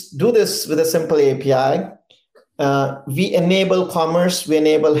could just do this with a simple API, we enable commerce, we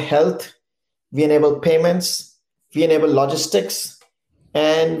enable health, we enable payments, we enable logistics,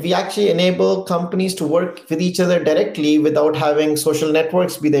 and we actually enable companies to work with each other directly without having social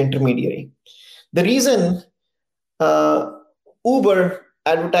networks be the intermediary. The reason Uber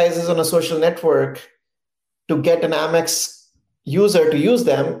advertises on a social network to get an Amex user to use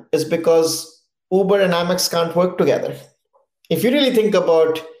them is because Uber and Amex can't work together. If you really think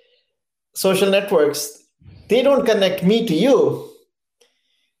about social networks, they don't connect me to you.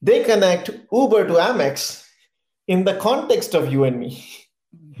 They connect Uber to Amex in the context of you and me.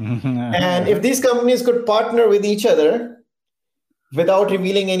 And if these companies could partner with each other without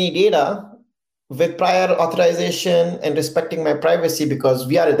revealing any data, with prior authorization and respecting my privacy, because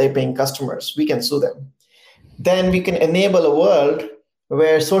we are their paying customers, we can sue them. Then we can enable a world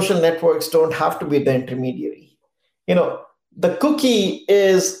where social networks don't have to be the intermediary. The cookie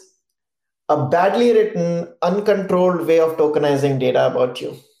is a badly written, uncontrolled way of tokenizing data about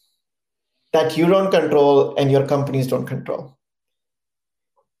you that you don't control and your companies don't control.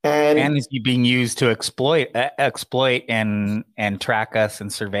 And it's being used to exploit and track us and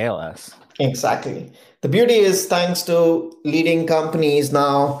surveil us. Exactly. The beauty is, thanks to leading companies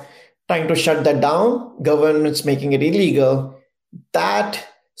now trying to shut that down, governments making it illegal, that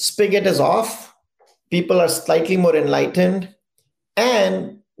spigot is off. People are slightly more enlightened.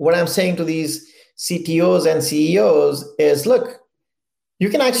 And what I'm saying to these CTOs and CEOs is, look, you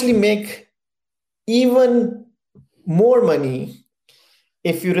can actually make even more money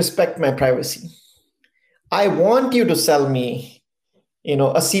if you respect my privacy. I want you to sell me, a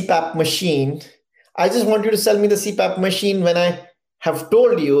CPAP machine. I just want you to sell me the CPAP machine when I have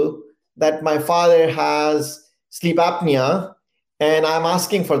told you that my father has sleep apnea and I'm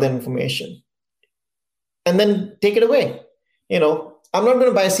asking for the information. And then take it away. I'm not going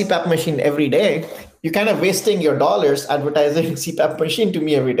to buy a CPAP machine every day. You're kind of wasting your dollars advertising CPAP machine to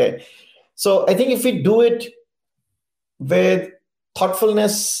me every day. So I think if we do it with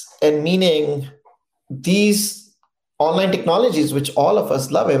thoughtfulness and meaning, these online technologies, which all of us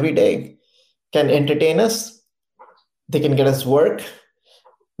love every day, can entertain us. They can get us work.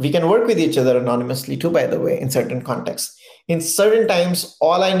 We can work with each other anonymously too, by the way, in certain contexts. In certain times,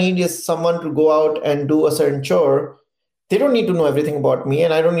 all I need is someone to go out and do a certain chore. They don't need to know everything about me,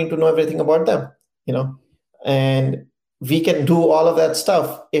 and I don't need to know everything about them, you know. And we can do all of that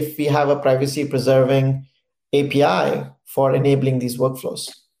stuff if we have a privacy preserving API for enabling these workflows.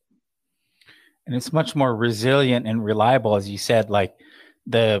 And it's much more resilient and reliable, as you said. Like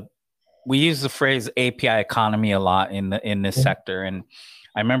we use the phrase API economy a lot in this sector, and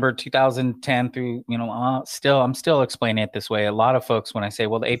I remember 2010 through, I'm still explaining it this way. A lot of folks, when I say,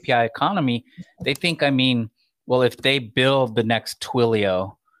 well, the API economy, they think I mean, well, if they build the next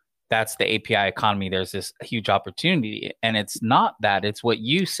Twilio, that's the API economy. There's this huge opportunity. And it's not that. It's what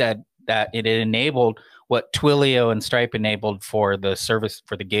you said, that it enabled what Twilio and Stripe enabled for the service,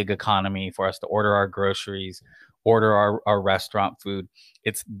 for the gig economy, for us to order our groceries, order our restaurant food.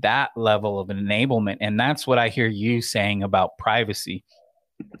 It's that level of enablement. And that's what I hear you saying about privacy,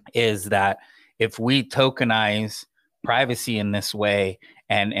 is that if we tokenize privacy in this way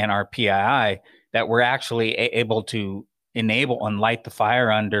and our PII, that we're actually able to enable and light the fire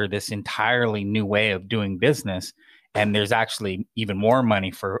under this entirely new way of doing business. And there's actually even more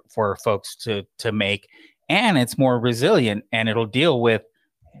money for folks to make, and it's more resilient, and it'll deal with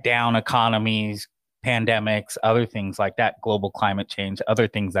down economies, pandemics, other things like that, global climate change, other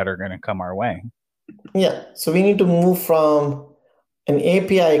things that are going to come our way. Yeah. So we need to move from an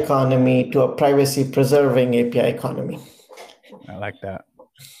API economy to a privacy preserving API economy. I like that.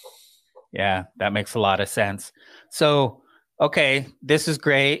 Yeah, that makes a lot of sense. So, okay, this is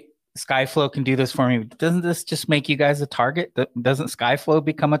great. Skyflow can do this for me. Doesn't this just make you guys a target? Doesn't Skyflow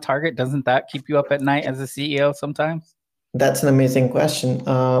become a target? Doesn't that keep you up at night as a CEO sometimes? That's an amazing question.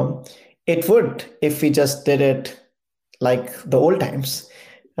 It would, if we just did it like the old times.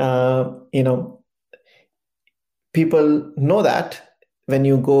 People know that when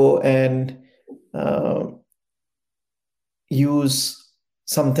you go and use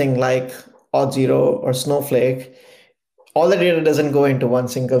something like Auth0 or Snowflake, all the data doesn't go into one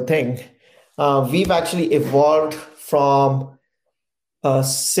single thing. We've actually evolved from a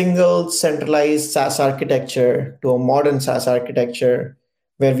single centralized SaaS architecture to a modern SaaS architecture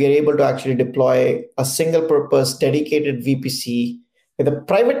where we are able to actually deploy a single purpose dedicated VPC with a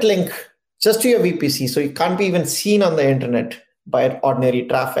private link just to your VPC. So you can't be even seen on the internet by ordinary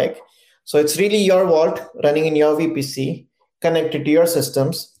traffic. So it's really your vault running in your VPC, connected to your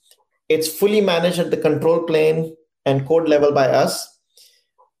systems. It's fully managed at the control plane and code level by us.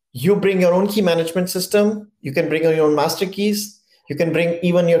 You bring your own key management system. You can bring your own master keys. You can bring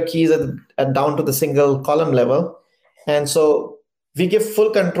even your keys down to the single column level. And so we give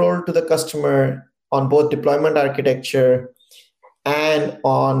full control to the customer on both deployment architecture and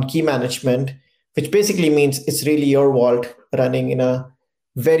on key management, which basically means it's really your vault running in a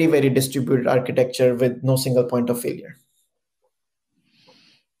very, very distributed architecture with no single point of failure.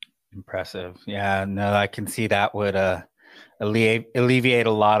 Impressive. Yeah, no, I can see that would alleviate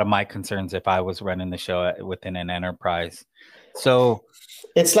a lot of my concerns if I was running the show within an enterprise. So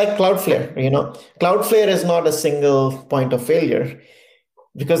it's like Cloudflare. Cloudflare is not a single point of failure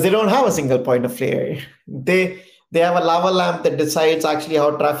because they don't have a single point of failure. They have a lava lamp that decides actually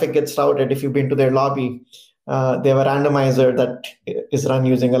how traffic gets routed. If you've been to their lobby, they have a randomizer that is run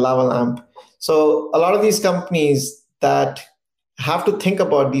using a lava lamp. So a lot of these companies that have to think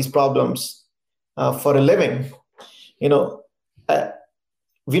about these problems for a living, we don't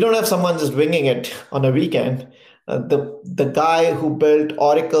have someone just winging it on a weekend. The guy who built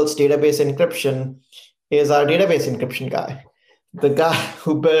Oracle's database encryption is our database encryption guy. The guy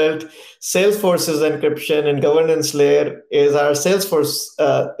who built Salesforce's encryption and governance layer is our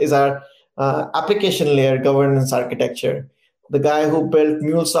application layer governance architecture. The guy who built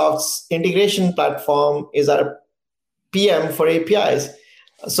MuleSoft's integration platform is our PM for APIs.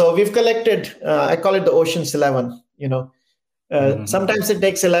 So we've collected, I call it the Ocean's 11. Sometimes it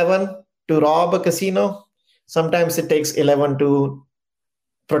takes 11 to rob a casino. Sometimes it takes 11 to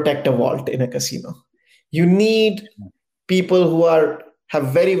protect a vault in a casino. You need people who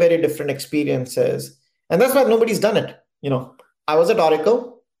have very, very different experiences. And that's why nobody's done it. I was at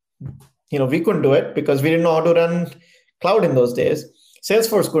Oracle. We couldn't do it because we didn't know how to run cloud in those days.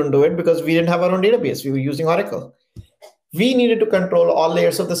 Salesforce couldn't do it because we didn't have our own database. We were using Oracle. We needed to control all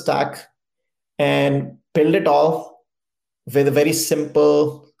layers of the stack and build it all with a very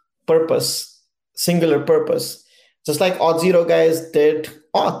simple purpose, singular purpose. Just like Auth0 guys did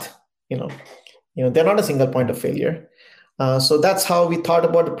Auth, they're not a single point of failure. So that's how we thought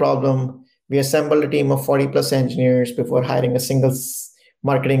about the problem. We assembled a team of 40 plus engineers before hiring a single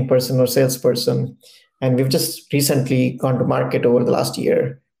marketing person or salesperson. And we've just recently gone to market over the last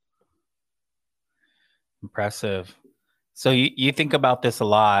year. Impressive. So you think about this a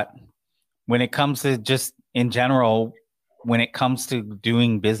lot when it comes to just in general, when it comes to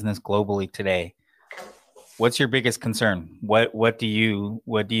doing business globally today. What's your biggest concern? What do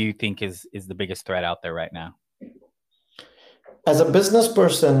you think is the biggest threat out there right now? As a business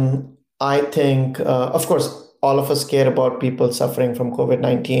person, I think, of course, all of us care about people suffering from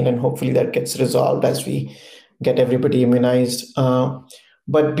COVID-19, and hopefully that gets resolved as we get everybody immunized.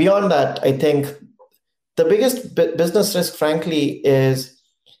 But beyond that, I think the biggest business risk, frankly, is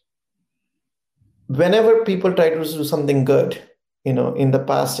whenever people try to do something good. In the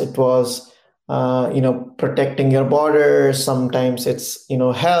past, it was, protecting your borders. Sometimes it's,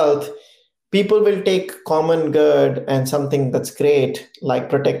 health. People will take common good and something that's great, like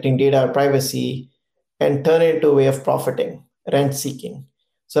protecting data or privacy, and turn it into a way of profiting, rent seeking.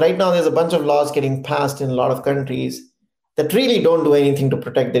 So right now, there's a bunch of laws getting passed in a lot of countries that really don't do anything to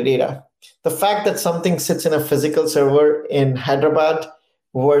protect the data. The fact that something sits in a physical server in Hyderabad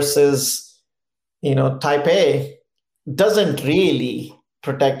versus, Taipei doesn't really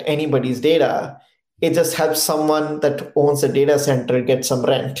protect anybody's data. It just helps someone that owns a data center get some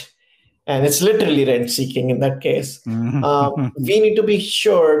rent. And it's literally rent seeking in that case. We need to be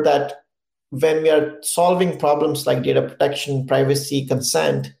sure that when we are solving problems like data protection, privacy,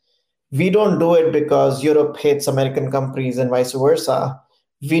 consent, we don't do it because Europe hates American companies and vice versa.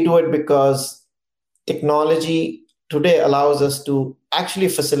 We do it because technology today allows us to actually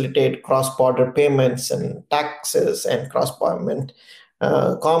facilitate cross-border payments and taxes and cross-border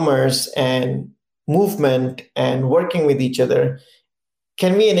commerce and movement and working with each other.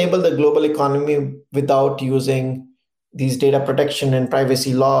 Can we enable the global economy without using these data protection and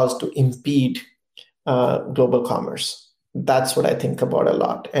privacy laws to impede global commerce? That's what I think about a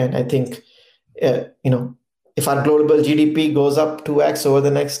lot. And I think, if our global GDP goes up 2x over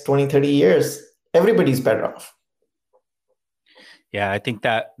the next 20, 30 years, everybody's better off. Yeah, I think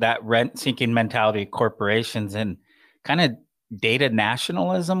that rent-seeking mentality of corporations and kind of data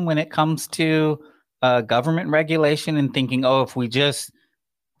nationalism when it comes to government regulation and thinking, oh, if we just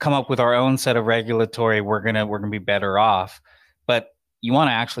come up with our own set of regulatory, we're gonna be better off. But you want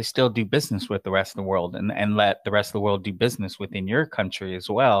to actually still do business with the rest of the world and let the rest of the world do business within your country as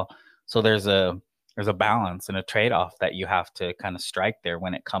well. So there's a balance and a trade-off that you have to kind of strike there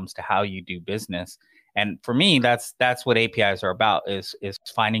when it comes to how you do business. And for me, that's what APIs are about, is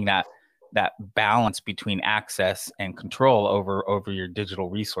finding that balance between access and control over your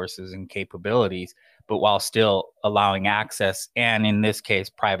digital resources and capabilities, but while still allowing access and, in this case,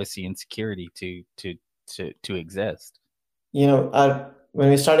 privacy and security to exist. When we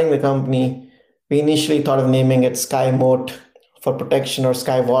were starting the company, we initially thought of naming it Sky Moat for protection or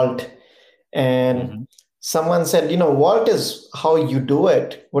Sky Vault. And someone said, Vault is how you do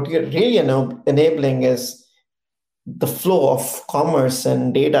it. What you're really enabling is the flow of commerce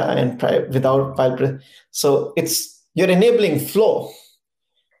and data and so you're enabling flow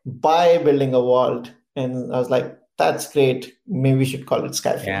by building a vault. And I was like, that's great. Maybe we should call it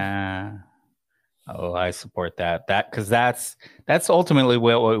Skyflow. Yeah. Oh, I support that. Because that's ultimately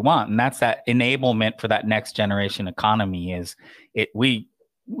what we want, and that's that enablement for that next generation economy. We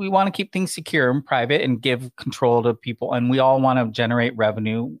want to keep things secure and private and give control to people, and we all want to generate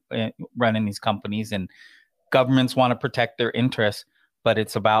revenue running these companies, and governments want to protect their interests. But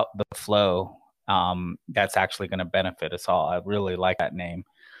it's about the flow that's actually going to benefit us all. I really like that name.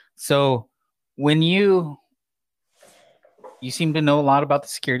 So when you seem to know a lot about the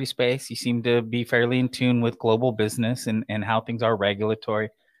security space. You seem to be fairly in tune with global business and how things are regulatory.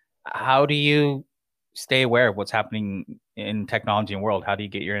 How do you stay aware of what's happening in technology and world? How do you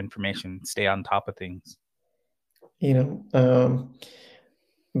get your information, stay on top of things? Before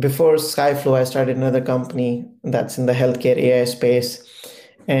Skyflow, I started another company that's in the healthcare AI space.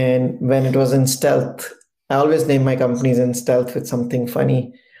 And when it was in stealth, I always name my companies in stealth with something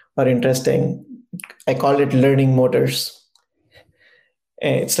funny or interesting. I called it Learning Motors.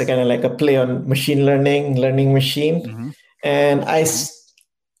 It's kind of like a play on machine learning machine. Mm-hmm. And I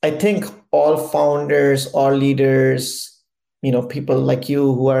think all founders, all leaders, people like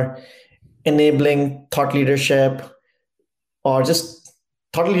you who are enabling thought leadership, or just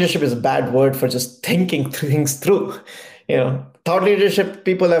thought leadership is a bad word for just thinking things through. Thought leadership,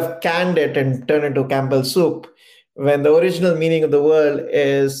 people have canned it and turned it into Campbell soup, when the original meaning of the word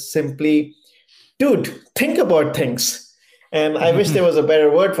is simply, dude, think about things. And I wish there was a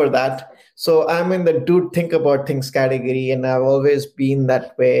better word for that. So I'm in the dude, think about things category. And I've always been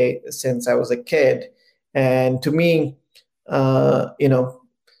that way since I was a kid. And to me, you know,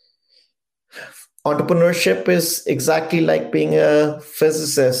 entrepreneurship is exactly like being a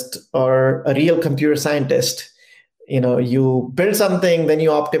physicist or a real computer scientist. You know, you build something, then you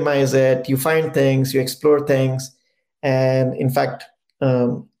optimize it, you find things, you explore things. And in fact,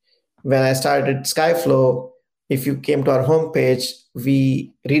 when I started Skyflow, if you came to our homepage,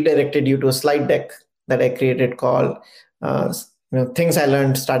 we redirected you to a slide deck that I created called things I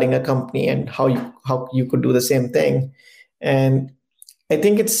learned starting a company and how you could do the same thing. And I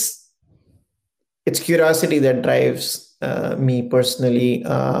think it's curiosity that drives me personally.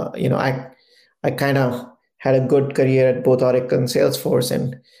 I kind of had a good career at both Oracle and Salesforce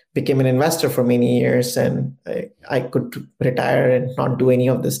and became an investor for many years, and I could retire and not do any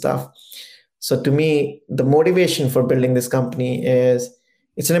of this stuff. So to me, the motivation for building this company is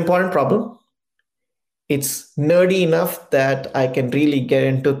it's an important problem. It's nerdy enough that I can really get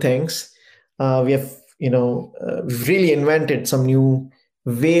into things. We have, we've really invented some new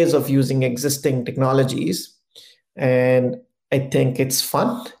ways of using existing technologies, and I think it's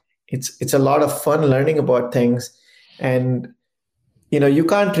fun. It's a lot of fun learning about things, and you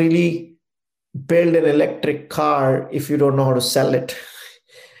can't really build an electric car if you don't know how to sell it.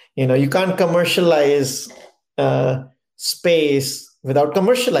 You can't commercialize space without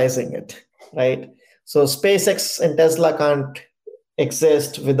commercializing it, right? So SpaceX and Tesla can't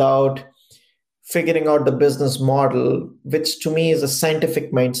exist without figuring out the business model, which to me is a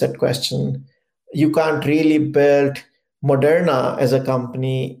scientific mindset question. You can't really build Moderna as a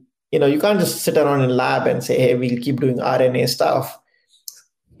company. You can't just sit around in lab and say, hey, we'll keep doing RNA stuff.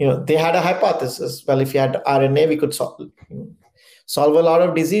 They had a hypothesis. Well, if you had RNA, we could solve a lot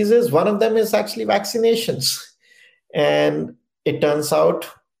of diseases. One of them is actually vaccinations. And it turns out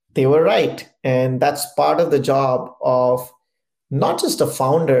they were right. And that's part of the job of not just a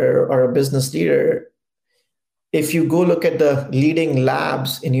founder or a business leader. If you go look at the leading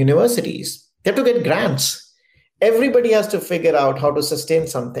labs in universities, they have to get grants. Everybody has to figure out how to sustain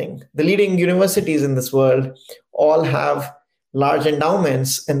something. The leading universities in this world all have large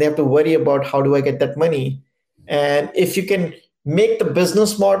endowments, and they have to worry about how do I get that money. And if you can make the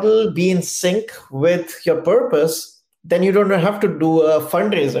business model be in sync with your purpose, then you don't have to do a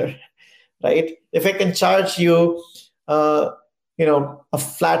fundraiser, right? If I can charge you, a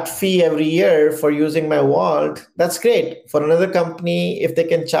flat fee every year for using my vault, that's great. For another company, if they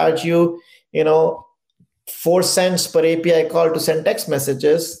can charge you, 4 cents per API call to send text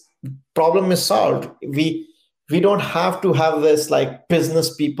messages, problem is solved. We don't have to have this like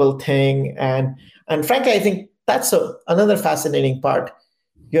business people thing. And frankly, I think that's another fascinating part.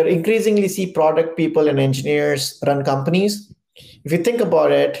 You're increasingly see product people and engineers run companies. If you think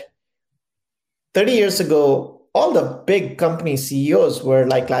about it, 30 years ago, all the big company CEOs were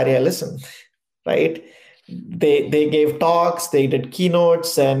like Larry Ellison, right? They gave talks, they did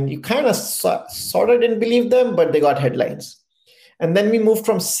keynotes, and you kind of sort of didn't believe them, but they got headlines. And then we moved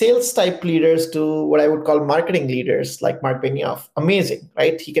from sales type leaders to what I would call marketing leaders, like Mark Benioff. Amazing,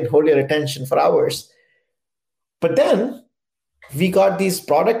 right? He can hold your attention for hours. But then we got these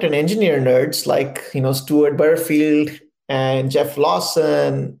product and engineer nerds like, Stuart Butterfield and Jeff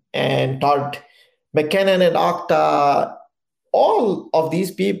Lawson and Todd McKinnon and Okta, all of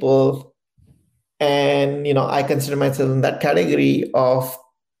these people. And, I consider myself in that category of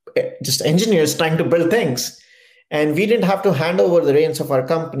just engineers trying to build things. And we didn't have to hand over the reins of our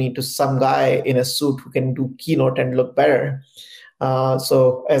company to some guy in a suit who can do keynote and look better.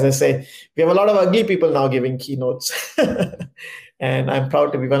 So as I say, we have a lot of ugly people now giving keynotes. And I'm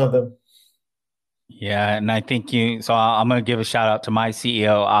proud to be one of them. Yeah, and I think so I'm going to give a shout out to my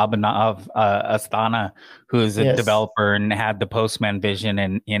CEO, Abhinav Asthana, who is a developer and had the Postman vision,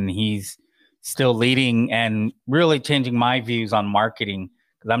 and he's still leading and really changing my views on marketing,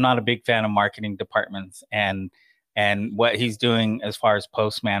 because I'm not a big fan of marketing departments, and what he's doing as far as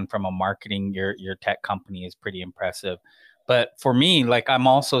Postman from a marketing your tech company is pretty impressive. But for me, like, I'm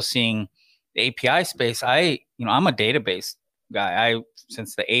also seeing the API space. I'm a database guy.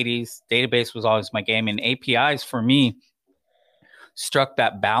 Since the 80s, database was always my game, and APIs for me struck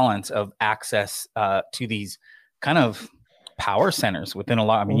that balance of access to these kind of power centers within a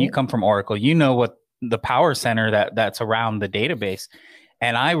lot. I mean, you come from Oracle, what the power center that's around the database.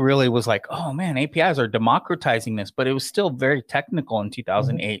 And I really was like, oh man, APIs are democratizing this, but it was still very technical in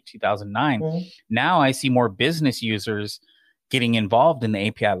 2008, 2009. Now I see more business users getting involved in the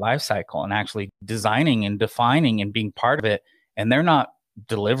API lifecycle and actually designing and defining and being part of it. And they're not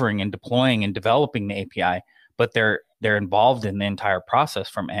delivering and deploying and developing the API, but they're involved in the entire process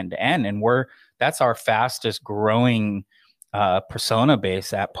from end to end. And that's our fastest growing persona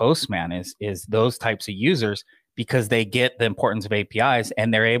base at Postman is those types of users, because they get the importance of APIs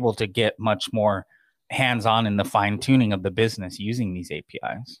and they're able to get much more hands-on in the fine-tuning of the business using these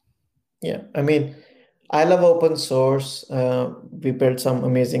APIs. Yeah, I mean, I love open source. We built some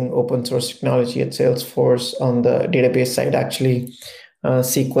amazing open source technology at Salesforce on the database side, actually,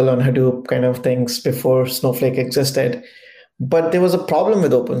 SQL on Hadoop kind of things before Snowflake existed. But there was a problem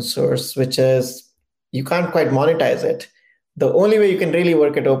with open source, which is you can't quite monetize it. The only way you can really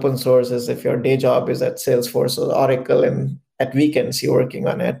work at open source is if your day job is at Salesforce or Oracle, and at weekends you're working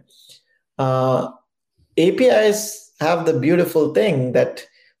on it. APIs have the beautiful thing that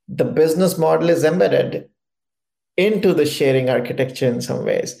the business model is embedded into the sharing architecture in some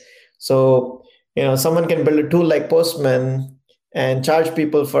ways. So, someone can build a tool like Postman and charge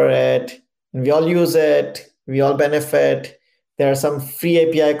people for it, and we all use it, we all benefit. There are some free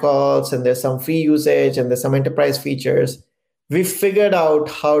API calls, and there's some free usage, and there's some enterprise features. We figured out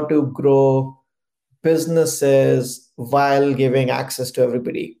how to grow businesses while giving access to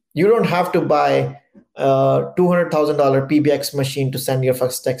everybody. You don't have to buy a $200,000 PBX machine to send your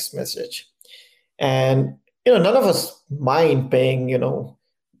first text message. And none of us mind paying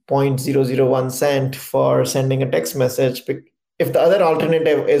 0.001 cent for sending a text message if the other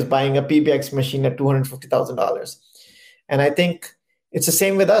alternative is buying a PBX machine at $250,000. And I think it's the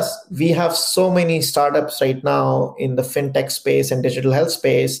same with us. We have so many startups right now in the fintech space and digital health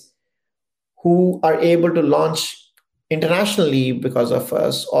space who are able to launch internationally because of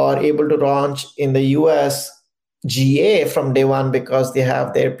us, or able to launch in the US GA from day one because they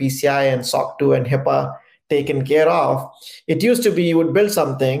have their PCI and SOC 2 and HIPAA taken care of. It used to be you would build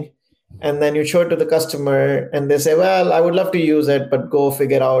something and then you show it to the customer and they say, well, I would love to use it, but go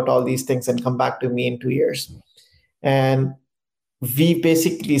figure out all these things and come back to me in 2 years. And we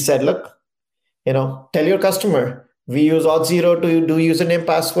basically said, look, tell your customer, we use Auth0 to do username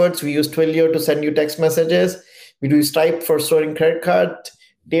passwords. We use Twilio to send you text messages. We do Stripe for storing credit card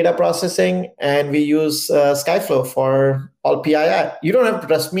data processing, and we use Skyflow for all PII. You don't have to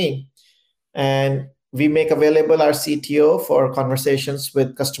trust me. And we make available our CTO for conversations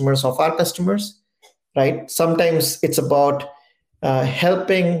with customers of our customers, right? Sometimes it's about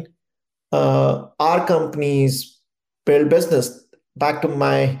helping our companies build business. Back to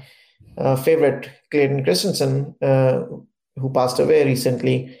my favorite, Clayton Christensen, who passed away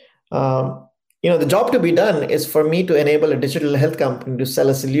recently. The job to be done is for me to enable a digital health company to sell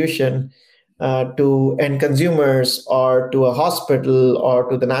a solution to end consumers or to a hospital or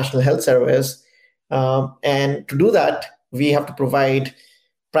to the National Health Service. And to do that, we have to provide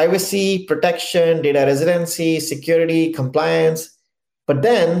privacy, protection, data residency, security, compliance. But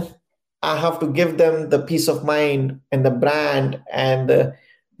then I have to give them the peace of mind and the brand and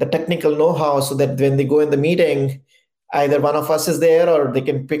the technical know-how so that when they go in the meeting, either one of us is there or they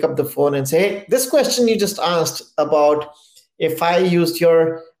can pick up the phone and say, hey, this question you just asked about if I used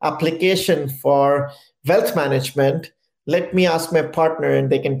your application for wealth management, let me ask my partner,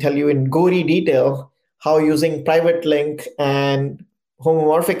 and they can tell you in gory detail how using private link and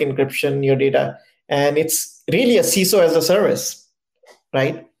homomorphic encryption your data. And it's really a CISO as a service,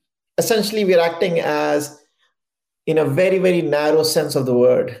 right? Essentially, we're acting as, in a very, very narrow sense of the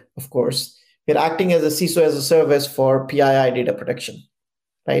word, of course, we're acting as a CISO as a service for PII data protection,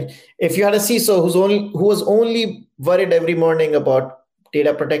 right? If you had a CISO who was only worried every morning about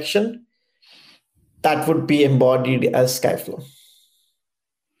data protection, that would be embodied as Skyflow.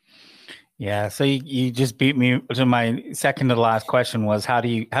 Yeah, so you just beat me to my second to the last question was how do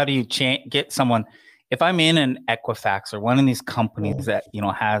you get someone, if I'm in an Equifax or one of these companies that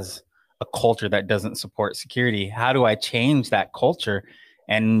has a culture that doesn't support security, how do I change that culture?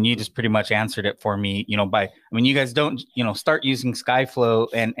 And you just pretty much answered it for me, you guys don't, start using Skyflow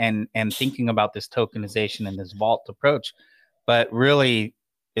and thinking about this tokenization and this vault approach, but really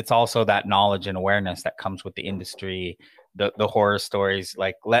it's also that knowledge and awareness that comes with the industry, the horror stories,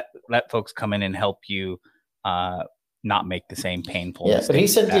 like let folks come in and help you not make the same painful mistakes.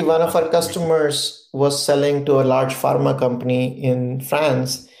 Recently, one of our customers was selling to a large pharma company in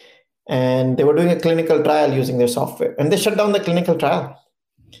France, and they were doing a clinical trial using their software, and they shut down the clinical trial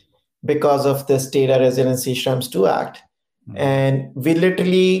because of this Data Residency Schrems II Act. Mm-hmm. And we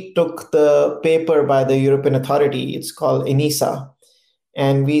literally took the paper by the European authority, it's called ENISA,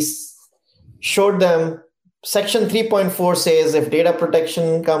 and we showed them Section 3.4 says if data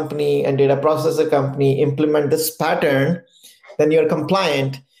protection company and data processor company implement this pattern, then you're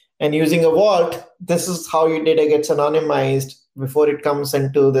compliant. And using a vault, this is how your data gets anonymized before it comes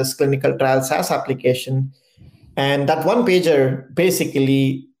into this clinical trial SaaS application. And that one pager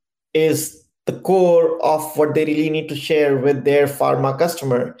basically is the core of what they really need to share with their pharma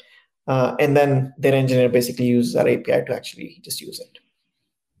customer. And then their engineer basically uses our API to actually just use it.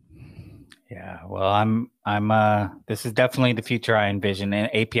 Yeah, well, this is definitely the future I envision, and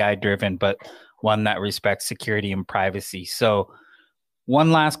API driven, but one that respects security and privacy. So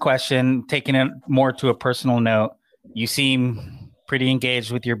one last question, taking it more to a personal note. You seem pretty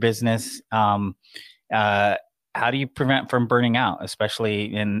engaged with your business. How do you prevent from burning out,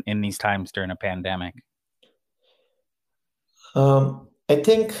 especially in these times during a pandemic? I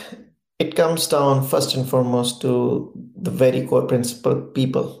think it comes down first and foremost to the very core principle,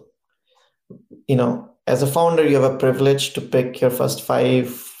 people. As a founder, you have a privilege to pick your first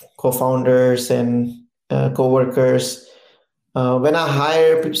 5 co-founders and co-workers. When I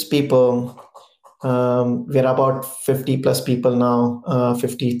hire people, we're about 50 plus people now,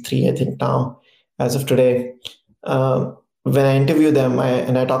 53, I think now, as of today. When I interview them,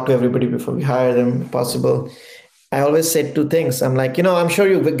 and I talk to everybody before we hire them, if possible, I always say 2 things. I'm like, I'm sure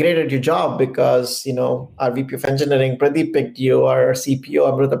you're great at your job because, our VP of engineering, Pradeep, picked you, our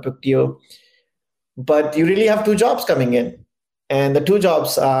CPO, Amrita, picked you. But you really have 2 jobs coming in. And the 2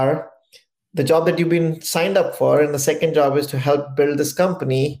 jobs are the job that you've been signed up for. And the second job is to help build this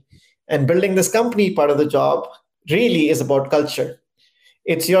company. And building this company, part of the job really is about culture.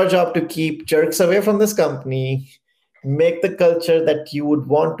 It's your job to keep jerks away from this company, make the culture that you would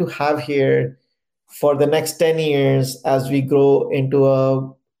want to have here for the next 10 years as we grow into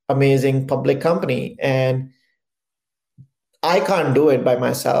a amazing public company. And I can't do it by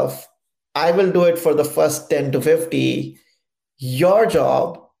myself. I will do it for the first 10 to 50. Your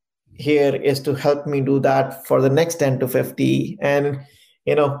job here is to help me do that for the next 10 to 50. And,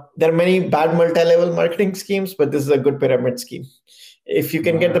 there are many bad multi-level marketing schemes, but this is a good pyramid scheme. If you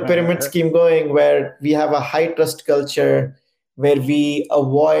can get the pyramid scheme going where we have a high trust culture, where we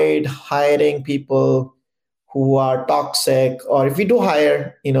avoid hiring people who are toxic, or if we do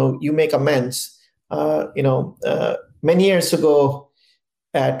hire, you make amends. Many years ago,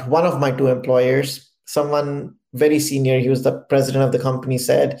 at one of my 2 employers, someone very senior, he was the president of the company,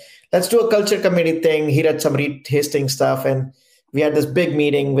 said, let's do a culture committee thing. He read some Hastings stuff, and we had this big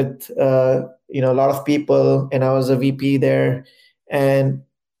meeting with a lot of people, and I was a VP there. And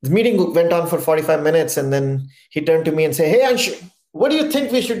the meeting went on for 45 minutes, and then he turned to me and said, hey, Anshu, what do you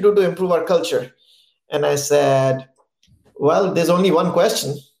think we should do to improve our culture? And I said, well, there's only one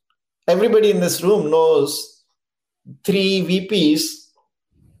question. Everybody in this room knows 3 VPs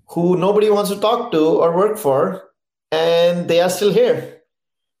who nobody wants to talk to or work for, and they are still here.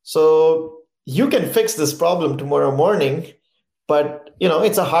 So you can fix this problem tomorrow morning, but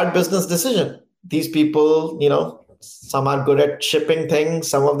it's a hard business decision. These people, some are good at shipping things,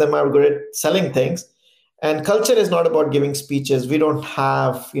 some of them are good at selling things. And culture is not about giving speeches. We don't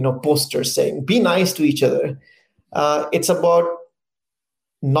have, posters saying, be nice to each other. It's about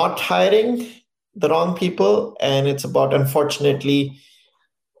not hiring the wrong people. And it's about, unfortunately,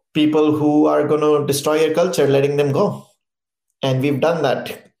 people who are going to destroy your culture, letting them go. And we've done that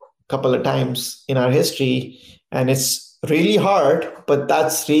a couple of times in our history. And it's really hard, but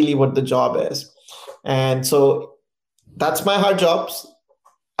that's really what the job is. And so that's my hard jobs.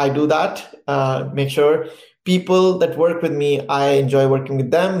 I do that. Make sure people that work with me, I enjoy working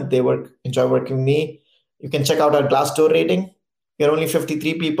with them. They enjoy working with me. You can check out our Glassdoor rating. We're only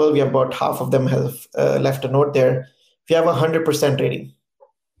 53 people. We have about half of them have left a note there. We have a 100% rating.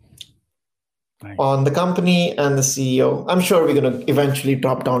 Nice. On the company and the CEO. I'm sure we're going to eventually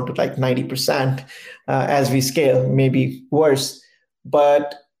drop down to like 90% as we scale, maybe worse.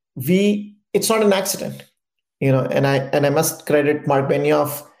 But it's not an accident, and I must credit Mark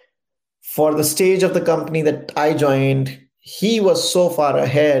Benioff for the stage of the company that I joined. He was so far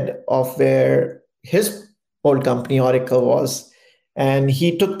ahead of where his old company, Oracle, was. And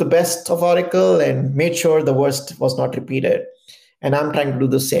he took the best of Oracle and made sure the worst was not repeated. And I'm trying to do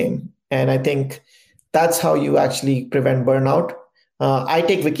the same. And I think that's how you actually prevent burnout. I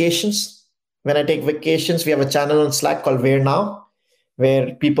take vacations. When I take vacations, we have a channel on Slack called Where Now,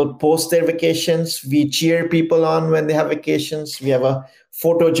 where people post their vacations. We cheer people on when they have vacations. We have a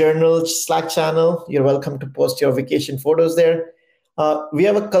photo journal Slack channel. You're welcome to post your vacation photos there. We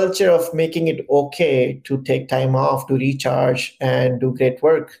have a culture of making it okay to take time off, to recharge, and do great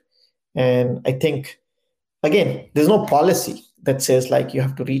work. And I think, again, there's no policy that says like you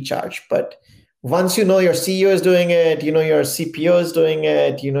have to recharge. But once your CEO is doing it, your CPO is doing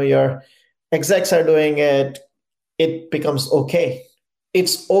it, your execs are doing it, it becomes okay.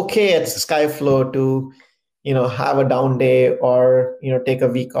 It's okay at Skyflow to, have a down day or, take a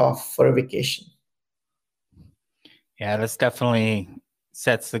week off for a vacation. Yeah, that's definitely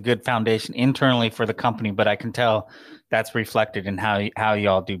sets a good foundation internally for the company, but I can tell that's reflected in how you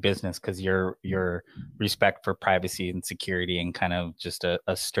all do business, because your respect for privacy and security and kind of just a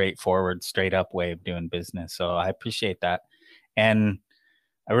straightforward, straight up way of doing business. So I appreciate that. And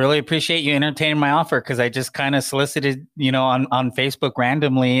I really appreciate you entertaining my offer, because I just kind of solicited, on Facebook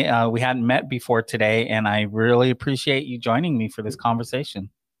randomly. We hadn't met before today, and I really appreciate you joining me for this conversation.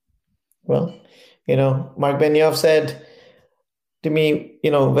 Well, Mark Benioff said to me,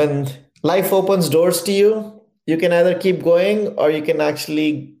 when life opens doors to you, you can either keep going or you can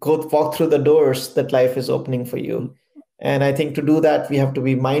actually go walk through the doors that life is opening for you. And I think to do that, we have to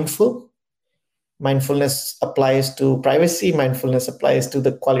be mindful. Mindfulness applies to privacy. Mindfulness applies to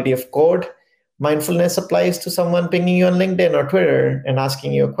the quality of code. Mindfulness applies to someone pinging you on LinkedIn or Twitter and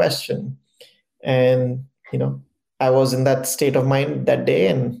asking you a question. And, I was in that state of mind that day,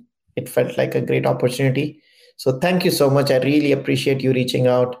 and it felt like a great opportunity. So thank you so much. I really appreciate you reaching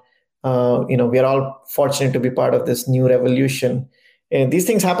out. We are all fortunate to be part of this new revolution. And these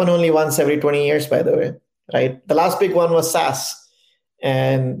things happen only once every 20 years, by the way, right? The last big one was SaaS.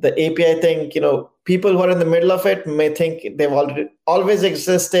 And the API thing, people who are in the middle of it may think they've always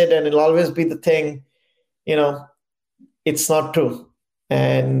existed and it'll always be the thing. It's not true.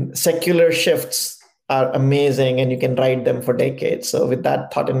 And secular shifts are amazing, and you can ride them for decades. So with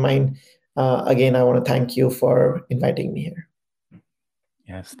that thought in mind, again, I want to thank you for inviting me here.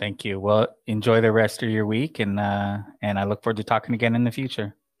 Yes, thank you. Well, enjoy the rest of your week, and I look forward to talking again in the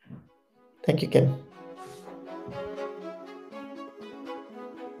future. Thank you, Ken.